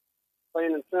love, just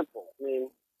plain and simple. I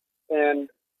mean, and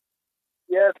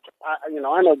yes, I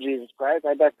know Jesus Christ.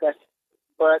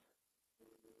 But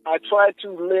I try to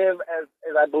live as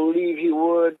I believe He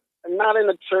would, and not in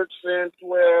a church sense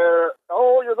where,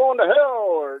 oh, you're going to hell,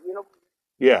 or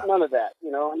yeah, none of that.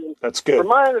 I mean, that's good. From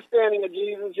my understanding of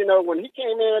Jesus, when He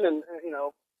came in and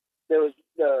there was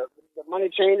the money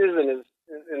changers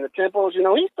in the temples,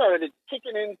 He started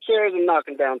kicking in chairs and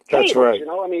knocking down tables. That's right.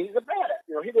 I mean, He's a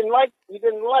badass. He didn't like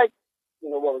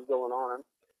what was going on.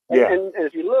 Yeah. And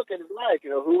if you look at His life,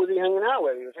 who was He hanging out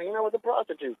with? He was hanging out with the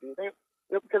prostitutes.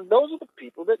 Because those are the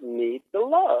people that need the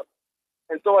love.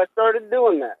 And so I started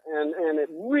doing that, and it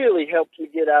really helped me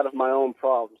get out of my own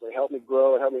problems. It helped me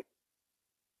grow. It helped me.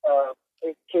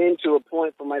 It came to a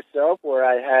point for myself where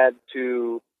I had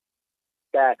to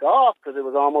back off because it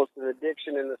was almost an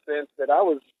addiction in the sense that I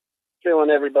was filling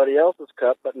everybody else's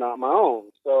cup but not my own.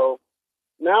 So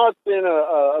now it's been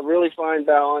a really fine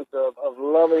balance of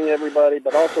loving everybody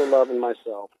but also loving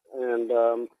myself. And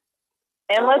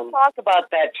let's talk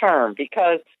about that term,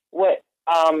 because what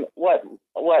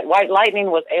White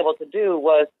Lightning was able to do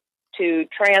was to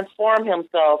transform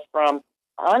himself from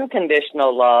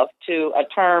unconditional love to a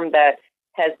term that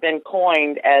has been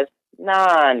coined as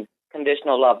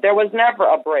non-conditional love. There was never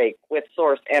a break with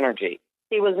source energy.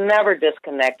 He was never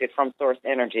disconnected from source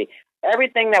energy.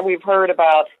 Everything that we've heard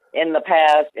about in the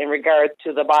past in regards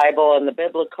to the Bible and the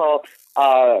biblical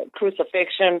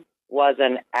crucifixion was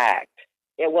an act.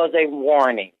 It was a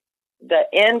warning. The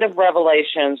end of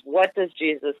Revelations, what does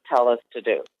Jesus tell us to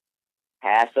do?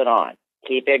 Pass it on.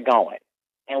 Keep it going.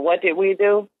 And what did we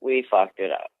do? We fucked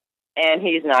it up. And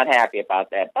He's not happy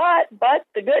about that. But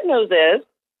the good news is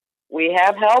we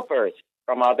have helpers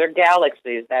from other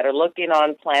galaxies that are looking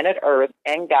on planet Earth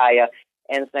and Gaia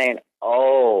and saying,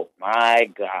 oh, my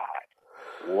God,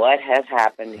 what has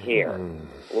happened here?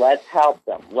 Let's help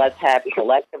them. Let's have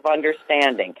collective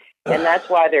understanding. And that's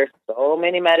why there's so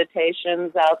many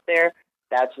meditations out there.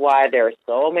 That's why there are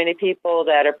so many people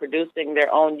that are producing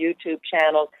their own YouTube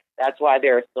channels. That's why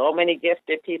there are so many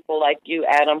gifted people like you,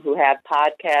 Adam, who have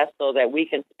podcasts so that we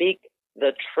can speak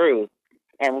the truth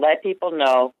and let people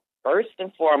know, first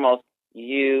and foremost,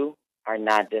 you are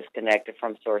not disconnected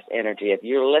from source energy. If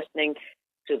you're listening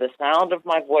to the sound of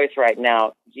my voice right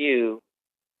now, you,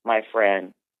 my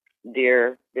friend,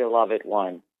 dear beloved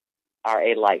one, are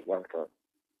a light worker.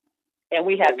 And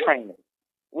we have training.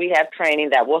 We have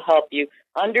training that will help you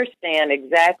understand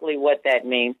exactly what that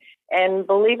means. And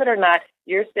believe it or not,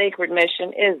 your sacred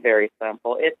mission is very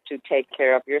simple. It's to take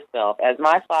care of yourself. As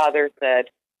my father said,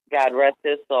 God rest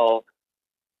his soul,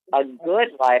 A good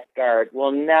lifeguard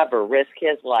will never risk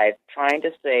his life trying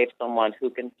to save someone who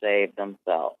can save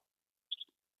themselves.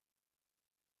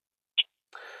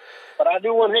 But I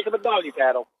do one heck of a doggy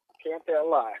paddle. Can't tell a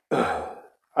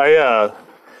lie.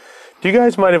 Do you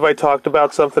guys mind if I talked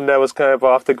about something that was kind of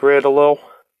off the grid a little?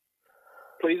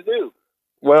 Please do.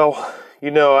 Well,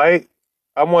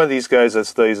 I'm one of these guys that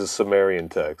studies the Sumerian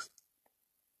text.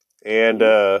 And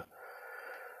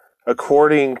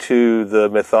according to the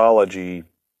mythology,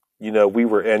 we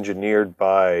were engineered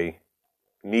by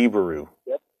Nibiru.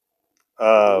 Yep.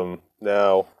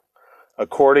 Now,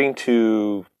 according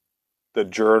to the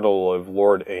journal of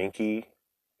Lord Enki,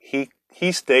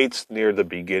 he states near the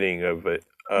beginning of it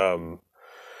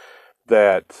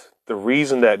that the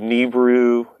reason that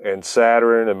Nibiru and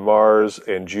Saturn and Mars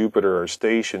and Jupiter are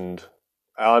stationed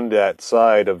on that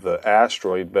side of the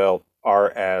asteroid belt are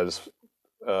as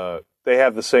they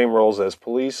have the same roles as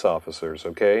police officers.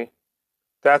 Okay,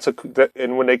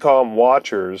 and when they call them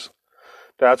watchers,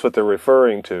 that's what they're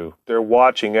referring to. They're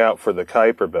watching out for the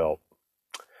Kuiper Belt.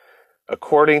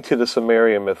 According to the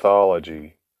Sumerian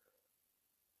mythology,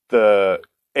 the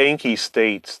Enki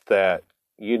states that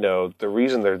the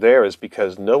reason they're there is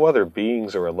because no other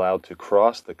beings are allowed to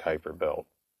cross the Kuiper Belt.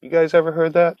 You guys ever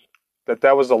heard that?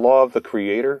 That was the law of the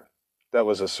Creator that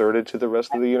was asserted to the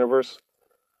rest of the universe?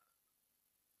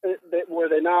 Were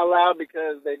they not allowed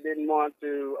because they didn't want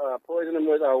to poison them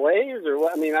with our waves, or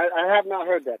what? I mean, I have not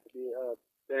heard that to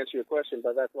answer your question,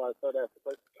 but that's why I thought that's the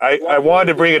question. I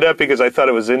wanted to bring it up because I thought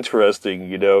it was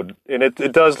interesting, and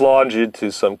it does launch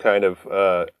into some kind of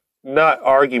not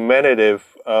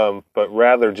argumentative, but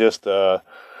rather just because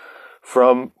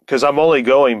I'm only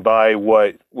going by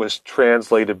what was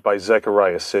translated by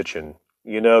Zechariah Sitchin.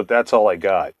 That's all I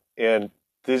got. And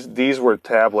these were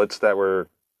tablets that were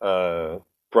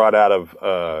brought out of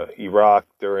Iraq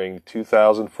during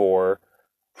 2004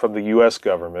 from the U.S.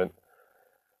 government.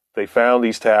 They found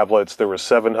these tablets. There were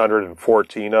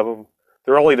 714 of them.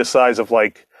 They're only the size of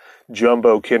like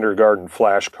jumbo kindergarten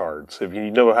flashcards. If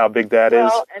you know how big that is.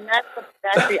 Well, and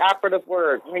that's the operative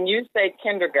word. When you say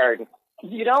kindergarten,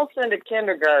 you don't send a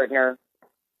kindergartner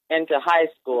into high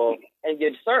school, and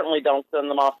you certainly don't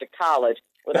send them off to college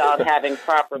without having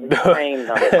properly trained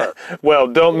them. Well,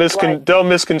 don't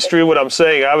misconstrue what I'm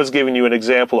saying. I was giving you an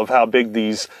example of how big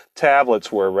these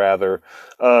tablets were, rather.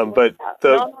 But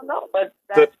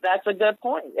that's a good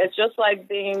point. It's just like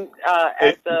being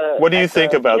at the. What do you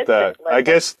think about that? I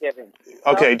guess.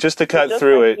 Okay, just to cut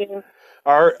through it,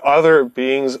 are other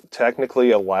beings technically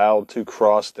allowed to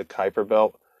cross the Kuiper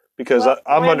Belt? Because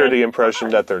I'm under the impression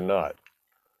that they're not.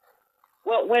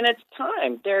 Well, when it's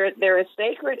time, there is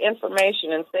sacred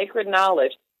information and sacred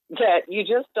knowledge that you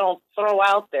just don't throw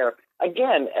out there.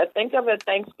 Again, think of a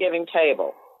Thanksgiving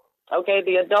table. Okay,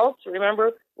 the adults,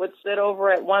 remember, would sit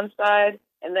over at one side,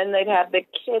 and then they'd have the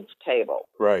kids' table.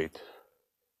 Right.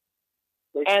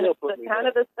 And it's kind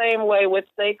of the same way with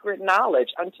sacred knowledge.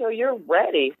 Until you're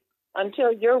ready,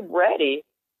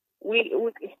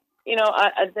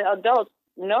 the adults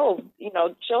know,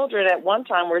 children at one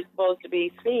time were supposed to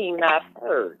be seen, not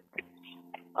heard.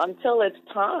 Until it's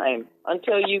time,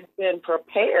 until you've been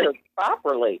prepared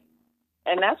properly.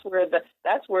 And that's where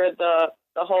the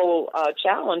whole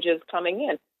challenge is coming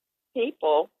in.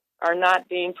 People are not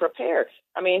being prepared.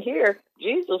 I mean, here,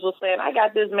 Jesus was saying, I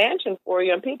got this mansion for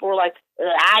you. And people were like,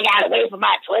 I got to wait for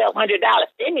my $1,200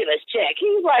 stimulus check.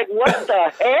 He's like, what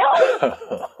the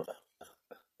hell?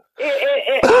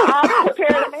 I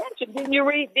prepared a mansion. Didn't you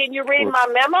read my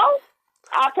memo?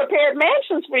 I prepared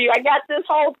mansions for you. I got this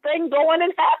whole thing going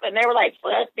in heaven. They were like,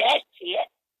 fuck that shit.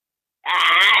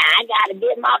 I got to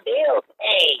get my bills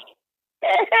paid.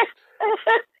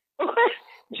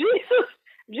 Jesus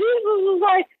was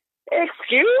like,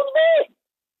 excuse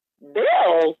me?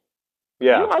 Bills?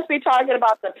 Yeah. You must be talking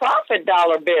about the profit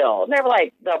dollar bill. And they were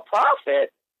like, the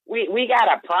profit? We got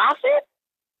a profit?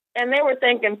 And they were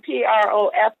thinking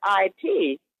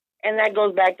PROFIT. And that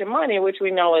goes back to money, which we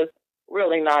know is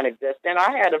really non-existent.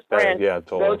 I had a friend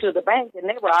go to the bank, and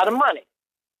they were out of money.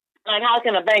 Like, how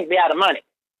can a bank be out of money?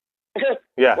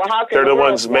 Yeah, well, how can they're the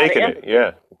ones making it,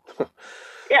 yeah.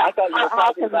 Yeah, I thought you were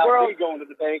talking about me going to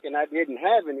the bank and I didn't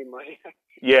have any money.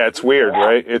 Yeah, it's weird,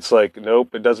 right? It's like,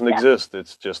 nope, it doesn't exist.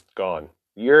 It's just gone.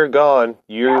 You're gone.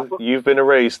 You've been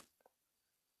erased.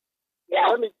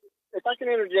 Yeah. If I can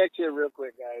interject here real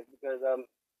quick, guys, because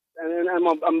and I'm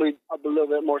a little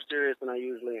bit more serious than I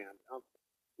usually am.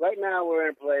 Right now, we're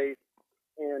in a place,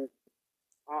 and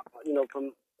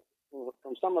from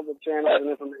some of the channels and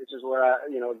information where I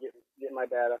get my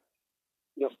data,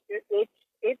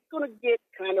 it's going to get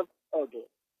kind of ugly,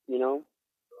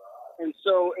 And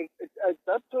so it's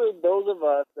up to those of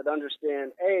us that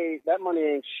understand, that money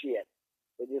ain't shit.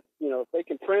 They just, if they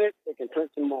can print it, they can print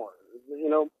some more,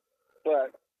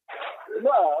 But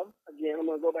love, again, I'm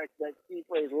going to go back to that key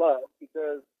phrase, love,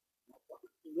 because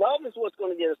love is what's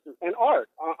going to get us through. And art,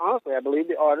 honestly, I believe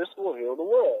the artists will heal the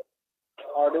world.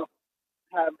 Artists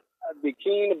have the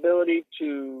keen ability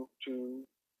to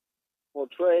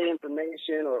portray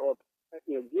information or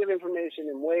give information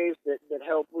in ways that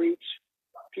help reach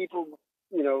people,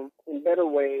 in better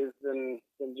ways than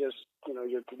just,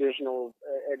 your traditional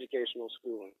educational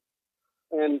schooling.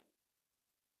 And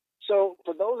so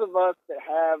for those of us that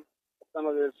have some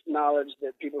of this knowledge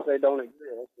that people say don't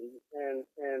exist and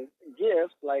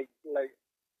gifts like,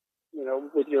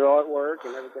 with your artwork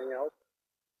and everything else,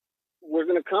 we're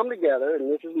going to come together,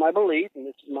 and this is my belief, and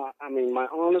this is my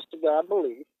honest to God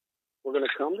belief. We're going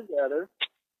to come together,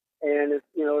 and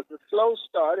it's a slow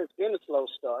start. It's been a slow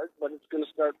start, but it's going to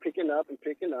start picking up and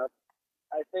picking up.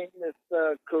 I think this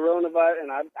coronavirus,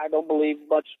 and I don't believe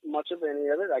much of any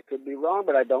of it. I could be wrong,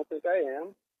 but I don't think I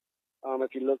am.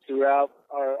 If you look throughout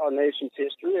our nation's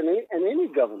history and any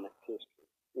government's history,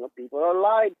 people are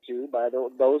lied to by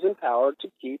those in power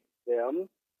to keep them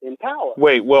in power.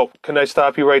 Wait, well, can I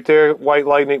stop you right there, White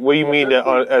Lightning? What do you mean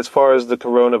as far as the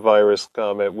coronavirus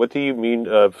comment? What do you mean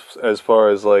as far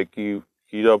as like you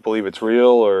don't believe it's real,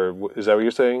 or is that what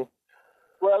you're saying?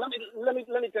 Well, let me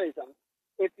tell you something.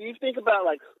 If you think about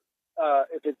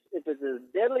if it's as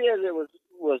deadly as it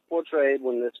was portrayed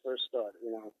when this first started,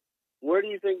 where do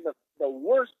you think the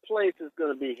worst place is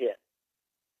going to be hit?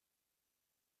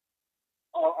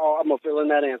 I'm going to fill in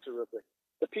that answer real quick.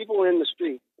 The people in the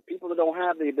street, the people that don't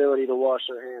have the ability to wash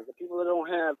their hands, the people that don't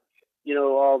have,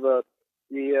 all the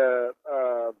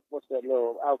what's that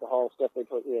little alcohol stuff they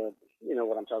put, you know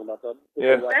what I'm talking about.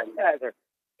 Yeah. Sanitizer.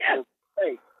 Yeah.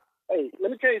 Hey,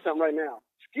 let me tell you something right now.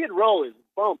 Skid Row is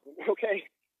bumping, okay?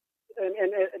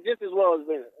 And just as well as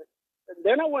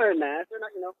they're not wearing masks. They're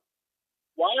not,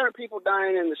 why aren't people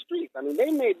dying in the streets? I mean,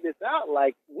 they made this out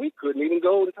like we couldn't even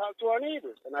go and talk to our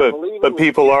neighbors. And but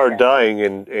people are dying,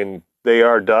 and they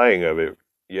are dying of it.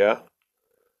 Yeah.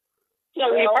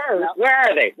 So we've heard. Where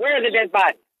are they? Where are the dead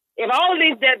bodies? If all of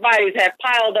these dead bodies have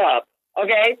piled up,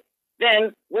 okay,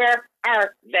 then where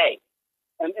are they?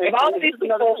 And if all of these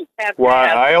people have passed,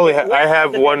 I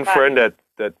have one friend that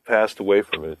passed away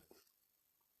from it.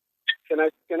 Can I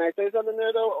say something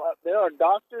there though? There are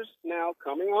doctors now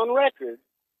coming on record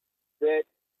that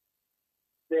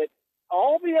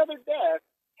all the other deaths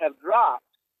have dropped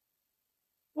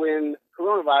when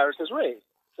coronavirus has raised.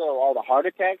 So all the heart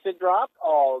attacks have dropped,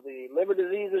 all the liver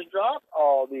diseases dropped,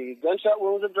 all the gunshot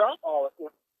wounds have dropped,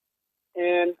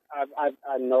 and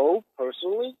I know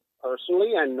personally,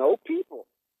 I know people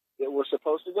that were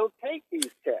supposed to go take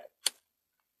these tests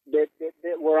that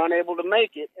were unable to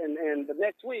make it, and the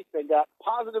next week they got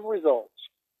positive results.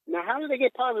 Now, how did they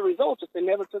get positive results if they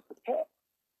never took the test?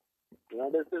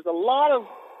 There's a lot of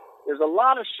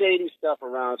shady stuff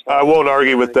around. I won't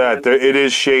argue with that. It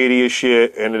is shady as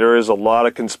shit, and there is a lot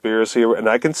of conspiracy. And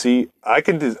I can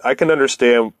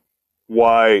understand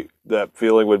why that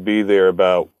feeling would be there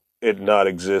about it not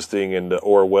existing and the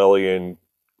Orwellian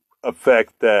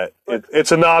effect that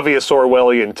it's an obvious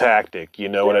Orwellian tactic, There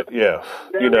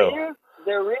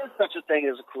is such a thing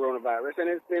as a coronavirus, and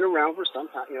it's been around for some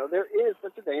time. There is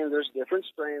such a thing, and there's different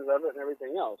strains of it and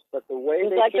everything else. But the way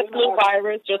it's like a flu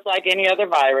virus, just like any other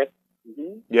virus.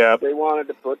 Mm-hmm. Yeah, they wanted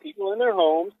to put people in their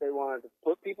homes. They wanted to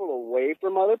put people away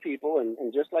from other people,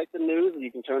 and just like the news,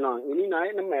 you can turn on any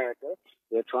night in America.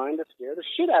 They're trying to scare the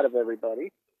shit out of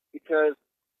everybody because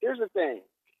here's the thing: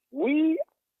 we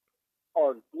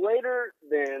are greater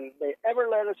than they ever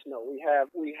let us know. We have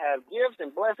gifts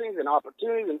and blessings and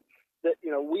opportunities, and that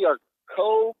we are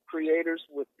co-creators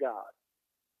with God.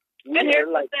 And here's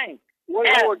the thing,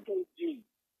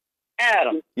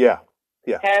 Adam. Yeah.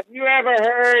 Have you ever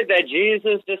heard that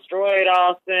Jesus destroyed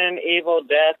all sin, evil,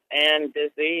 death, and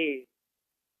disease?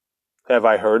 Have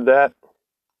I heard that?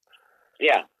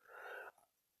 Yeah.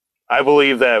 I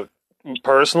believe that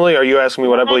personally. Are you asking me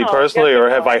what I believe personally, or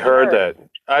have I heard that?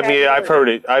 I mean, I've heard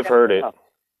it. I've heard it.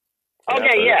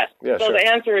 Okay, yes. Yeah, so sure. The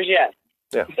answer is yes.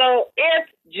 Yeah. So if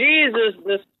Jesus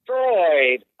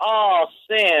destroyed all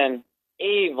sin,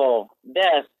 evil,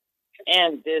 death,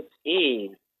 and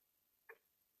disease,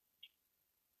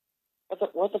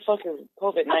 what the fuck is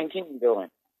COVID-19 doing?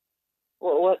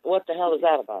 What the hell is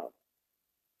that about?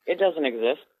 It doesn't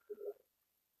exist.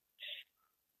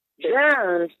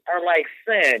 Germs are like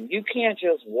sin. You can't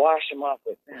just wash them off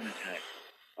with sanitizer.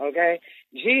 Okay?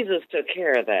 Jesus took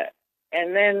care of that.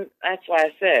 And then that's why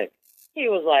I said, he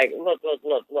was like, look,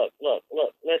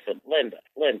 listen, Linda,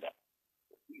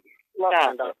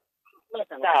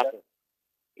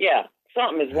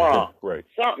 is wrong. Right.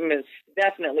 Something is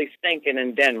definitely stinking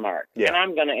in Denmark, and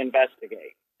I'm going to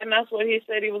investigate. And that's what he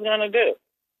said he was going to do.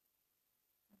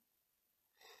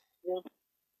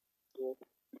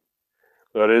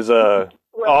 That is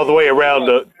all the way around.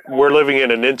 We're living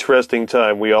in an interesting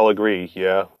time. We all agree.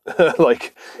 Yeah,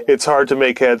 like it's hard to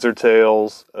make heads or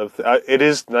tails. It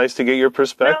is nice to get your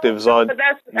perspectives on. But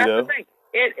that's the thing.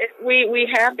 We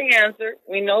have the answer.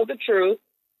 We know the truth,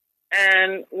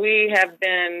 and we have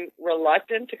been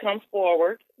reluctant to come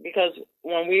forward because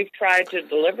when we've tried to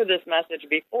deliver this message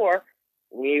before,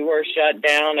 we were shut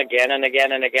down again and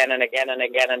again and again and again and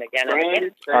again and again and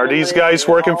again. Are these guys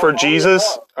working for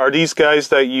Jesus? Are these guys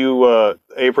that you,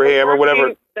 Abraham or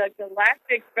whatever? The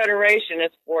Galactic Federation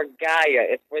is for Gaia.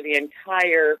 It's for the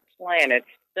entire planet,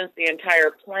 since the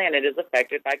entire planet is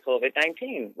affected by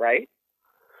COVID-19, right?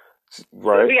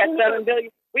 Right. We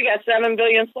got 7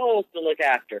 billion souls to look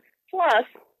after. Plus,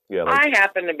 I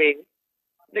happen to be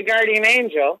the guardian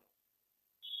angel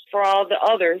for all the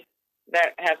others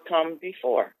that have come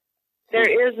before.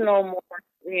 There is no more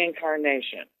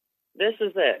reincarnation. This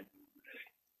is it.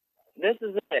 This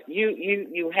is it.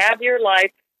 You have your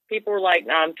life. People are like,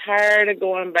 I'm tired of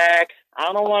going back.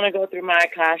 I don't want to go through my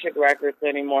Akashic records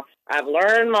anymore. I've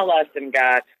learned my lesson,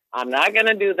 God. I'm not going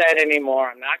to do that anymore.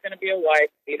 I'm not going to be a wife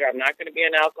beater. I'm not going to be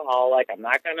an alcoholic. I'm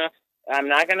not going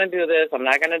to do this. I'm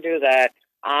not going to do that.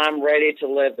 I'm ready to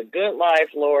live the good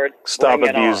life, Lord. Stop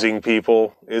abusing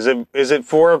people. Is it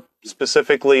for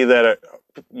specifically that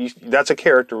that's a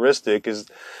characteristic?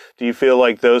 Do you feel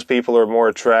like those people are more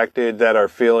attracted that are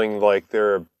feeling like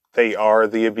they are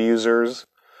the abusers?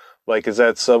 Like, is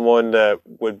that someone that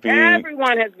would be...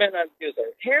 Everyone has been an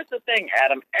abuser. Here's the thing,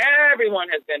 Adam. Everyone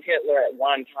has been Hitler at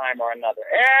one time or another.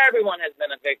 Everyone has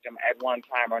been a victim at one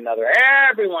time or another.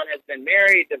 Everyone has been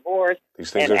married, divorced, These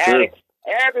things and are true.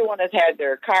 Everyone has had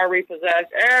their car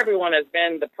repossessed. Everyone has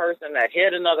been the person that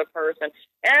hit another person.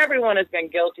 Everyone has been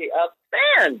guilty of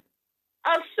sin.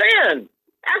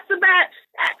 That's the bad.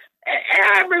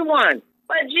 Everyone.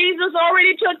 But Jesus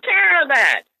already took care of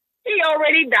that. He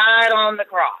already died on the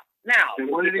cross. Now, and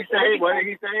what did he say?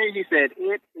 He said,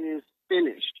 "It is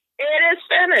finished." It is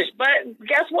finished. But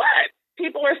guess what?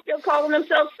 People are still calling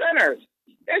themselves sinners.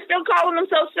 They're still calling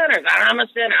themselves sinners. I'm a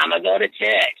sinner. I'm going to go to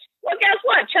church. Well, guess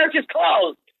what? Church is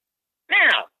closed.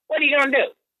 Now, what are you going to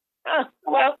do?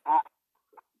 Well,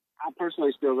 I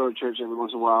personally still go to church every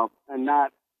once in a while, and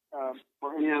not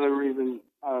for any other reason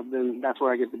than that's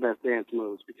where I get the best dance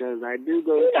moves, because I do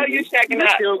go. You're checking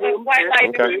out White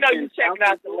Lightning. Okay. You're checking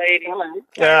out the lady.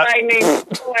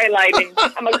 White Lightning.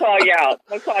 I'm gonna call you out.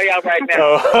 I'm gonna call you out right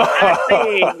now.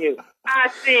 I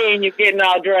seen you getting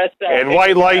all dressed up. And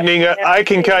White Lightning, I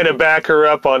can kind of back her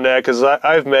up on that because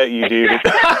I've met you, dude.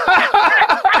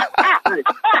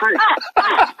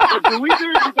 Do we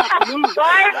do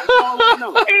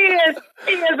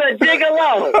He is a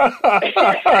gigolo.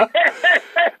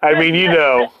 I mean,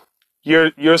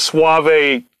 your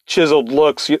suave, chiseled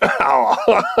looks. Look,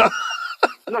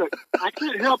 I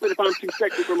can't help it if I'm too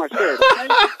sexy for my shirt, okay?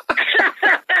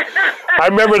 I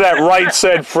remember that Right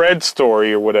Said Fred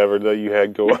story or whatever that you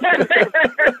had going.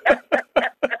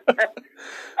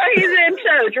 He's in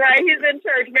church, right? He's in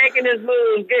church making his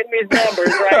moves, getting his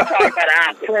numbers, right? Talking about,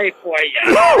 I'll pray for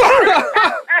you.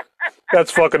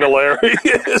 That's fucking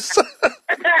hilarious.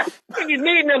 He's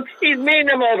meeting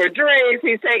him over drinks.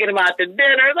 He's taking him out to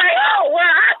dinner. It's like, oh, well,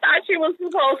 I thought she was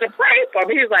supposed to pray for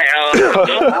me. He's like, oh. No,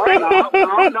 why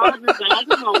don't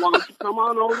you come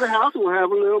on over to the house and we'll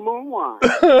have a little more wine.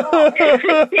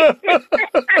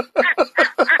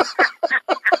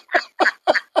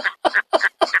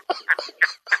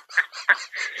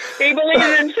 He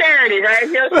believes in charity, right?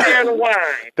 He'll share the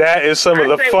wine. That is some of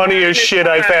the funniest shit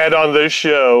I've had on this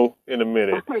show in a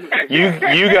minute.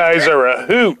 You guys are a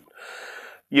hoot.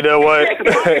 You know what?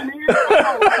 We're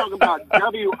talking about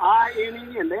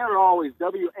W-I-N-E, and they're always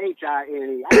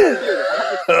W-H-I-N-E.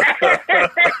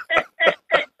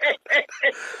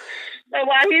 So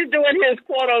while he's doing his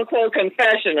quote-unquote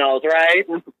confessionals, right?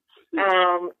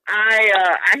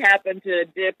 I happen to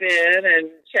dip in and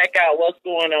check out what's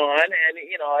going on, and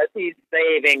as he's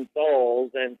saving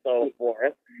souls and so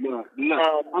forth. No,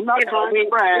 I'm not trying to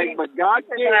brag, but God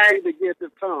gave me the gift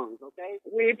of tongues. Okay,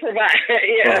 we provide.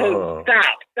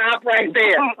 Stop right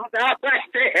there. Stop right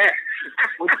there.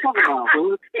 What you talking about,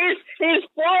 dude? He's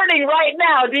flirting right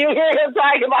now. Do you hear him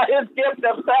talking about his gift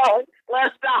of tongues?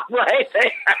 Let's stop right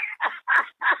there.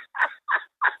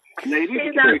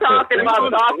 He's not talking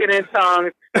about talking in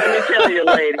tongues. Let me tell you,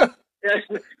 lady.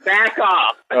 Just back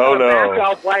off. Oh, no. Back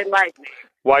off, White Lightning.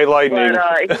 White Lightning.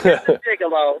 But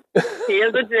he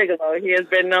is a gigolo. He has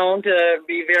been known to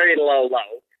be very low.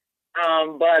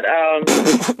 But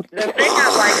the thing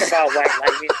I like about White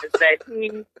Lightning is that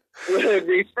he would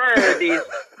refer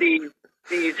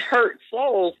these hurt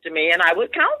souls to me, and I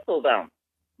would counsel them.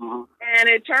 Mm-hmm. And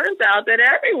it turns out that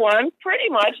everyone pretty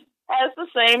much has the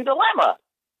same dilemma.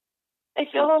 They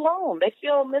feel alone. They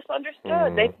feel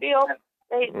misunderstood. They feel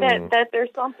that there's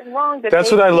something wrong.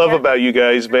 That's what I love about you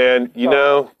guys, man. You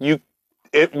know,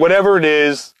 whatever it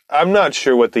is, I'm not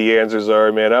sure what the answers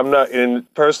are, man.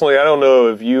 And personally, I don't know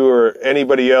if you or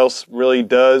anybody else really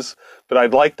does, but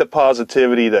I'd like the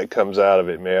positivity that comes out of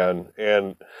it, man.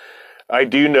 And I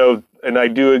do know, and I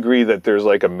do agree that there's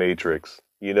like a matrix,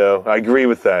 you know? I agree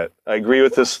with that. I agree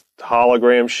with this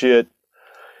hologram shit.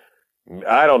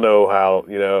 I don't know how,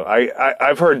 you know,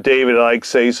 I've heard David Icke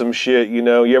say some shit, you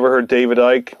know. You ever heard David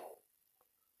Icke?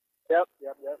 Yep.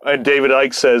 And David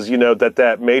Icke says, you know,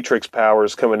 that matrix power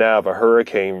is coming out of a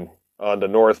hurricane on the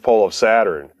North Pole of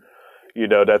Saturn. You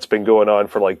know, that's been going on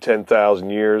for like 10,000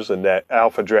 years, and that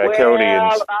Alpha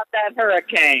Draconians... Well, about that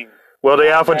hurricane. Well, the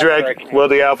Alpha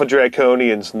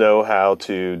Draconians know how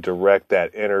to direct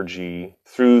that energy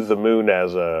through the moon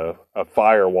as a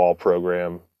firewall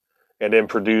program, and then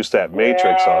produce that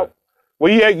matrix on it.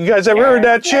 Well, yeah, you guys ever heard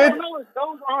that shit?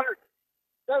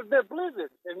 No, they're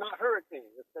blizzards. They're not hurricanes.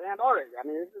 It's the Antarctic. I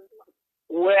mean,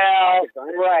 right.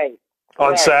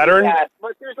 On Saturn? Yeah.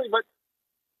 But seriously,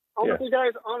 honestly,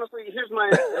 guys, here's my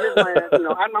you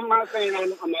know, I'm not saying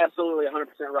I'm absolutely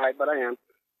 100% right, but I am.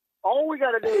 All we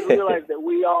got to do is realize that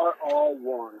we are all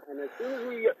one. And as soon as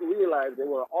we realize that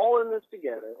we're all in this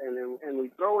together, and we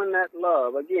throw in that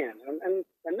love again, and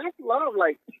that's love,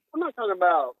 like, I'm not talking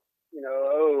about, you know,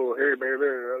 oh, here, baby,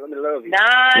 let me love you.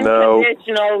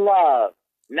 Non-conditional love.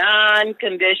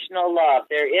 Non-conditional love.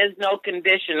 There is no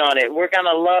condition on it. We're going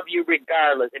to love you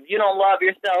regardless. If you don't love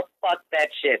yourself, fuck that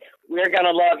shit. We're going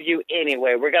to love you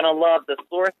anyway. We're going to love the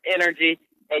source energy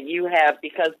that you have,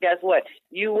 because guess what?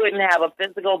 You wouldn't have a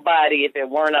physical body if it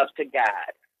weren't up to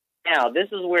God. Now, this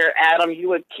is where, Adam, you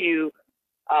would cue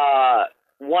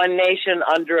One Nation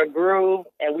Under a Groove,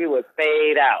 and we would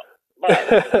fade out.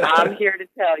 But I'm here to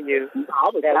tell you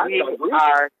that we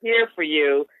are here for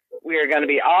you. We are going to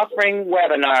be offering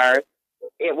webinars.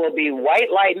 It will be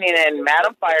White Lightning and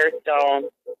Madam Firestone,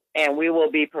 and we will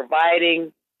be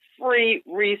providing free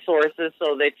resources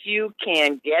so that you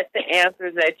can get the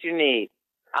answers that you need.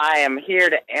 I am here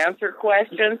to answer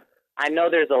questions. I know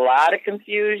there's a lot of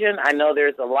confusion. I know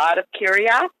there's a lot of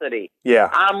curiosity. Yeah.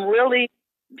 I'm really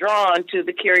drawn to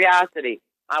the curiosity.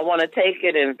 I want to take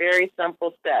it in very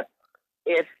simple steps.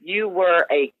 If you were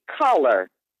a color,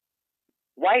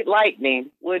 White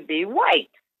Lightning would be white.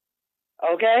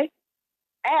 Okay?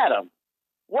 Adam,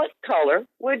 what color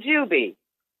would you be?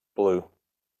 Blue.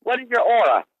 What is your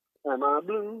aura? Am I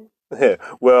blue?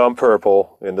 Well, I'm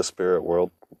purple in the spirit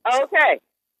world. Okay.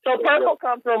 So purple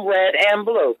comes from red and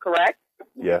blue, correct?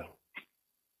 Yeah.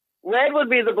 Red would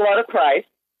be the blood of Christ.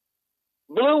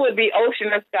 Blue would be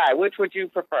ocean or sky. Which would you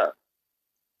prefer?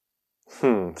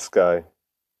 Sky.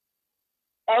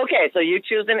 Okay, so you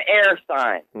choose an air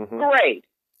sign. Mm-hmm. Great.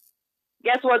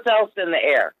 Guess what's else in the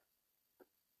air?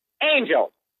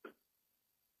 Angel.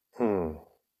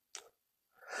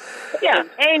 Yeah,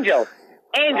 angels.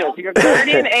 Angels. Your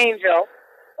guardian angel.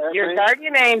 Your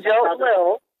guardian angel,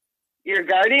 Lil. Your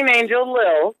guardian angel,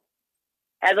 Lil,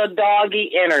 has a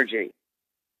doggy energy.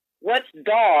 What's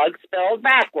dog spelled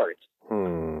backwards?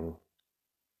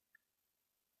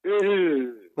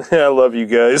 I love you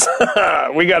guys.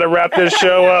 We got to wrap this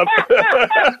show up.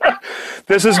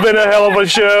 This has been a hell of a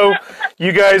show.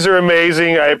 You guys are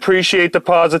amazing. I appreciate the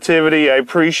positivity. I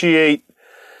appreciate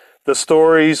the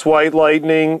stories, White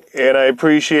Lightning, and I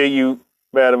appreciate you,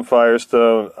 Madam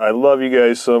Firestone. I love you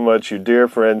guys so much. You're dear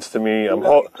friends to me. You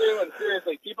too, and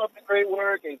seriously, keep up the great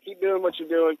work and keep doing what you're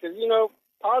doing, because, you know,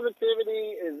 positivity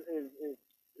is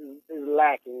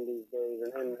lacking these days,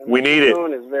 and we need it.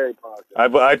 Is very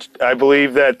positive. I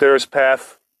believe that there's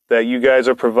path that you guys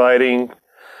are providing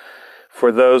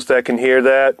for those that can hear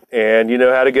that, and you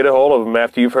know how to get a hold of them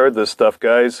after you've heard this stuff,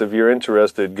 guys. If you're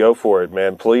interested, go for it,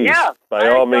 man. Please, by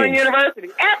all means. University.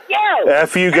 F you.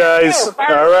 F you guys.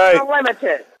 All right.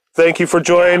 Unlimited. Thank you for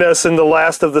joining us in the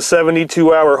last of the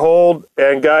 72-hour hold,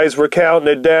 and guys, we're counting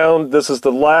it down. This is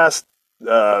the last.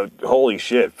 Holy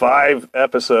shit, 5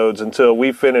 episodes until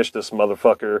we finish this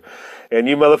motherfucker. And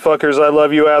you motherfuckers, I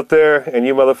love you out there. And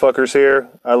you motherfuckers here,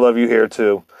 I love you here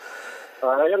too. All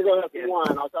right, I gotta go have some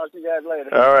wine. I'll talk to you guys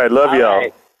later. All right, love y'all.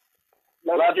 Right.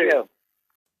 Love you.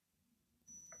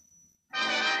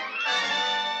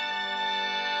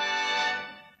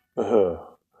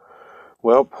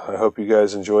 Well, I hope you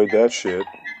guys enjoyed that shit.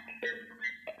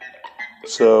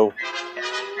 So,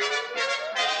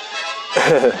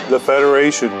 the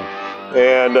Federation,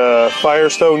 and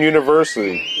Firestone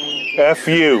University. F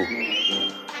you.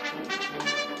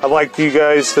 I'd like you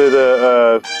guys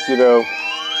to, you know...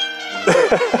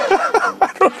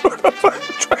 I don't know if I'm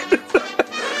trying to...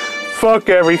 Fuck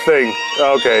everything.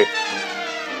 Okay.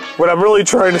 What I'm really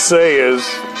trying to say is...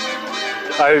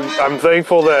 I'm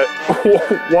thankful that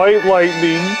White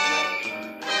Lightning...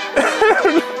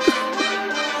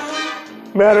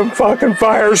 Madam fucking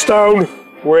Firestone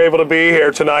were able to be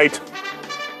here tonight.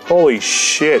 Holy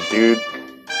shit, dude.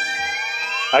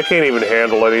 I can't even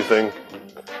handle anything.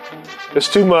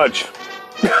 It's too much.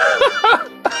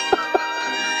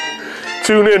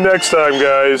 Tune in next time,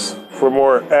 guys, for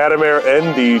more Adamair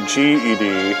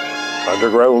ND-GED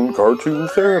Underground Cartoon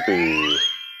Therapy.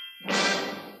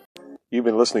 You've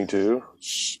been listening to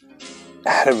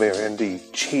Adamair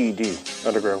ND-GED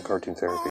Underground Cartoon Therapy.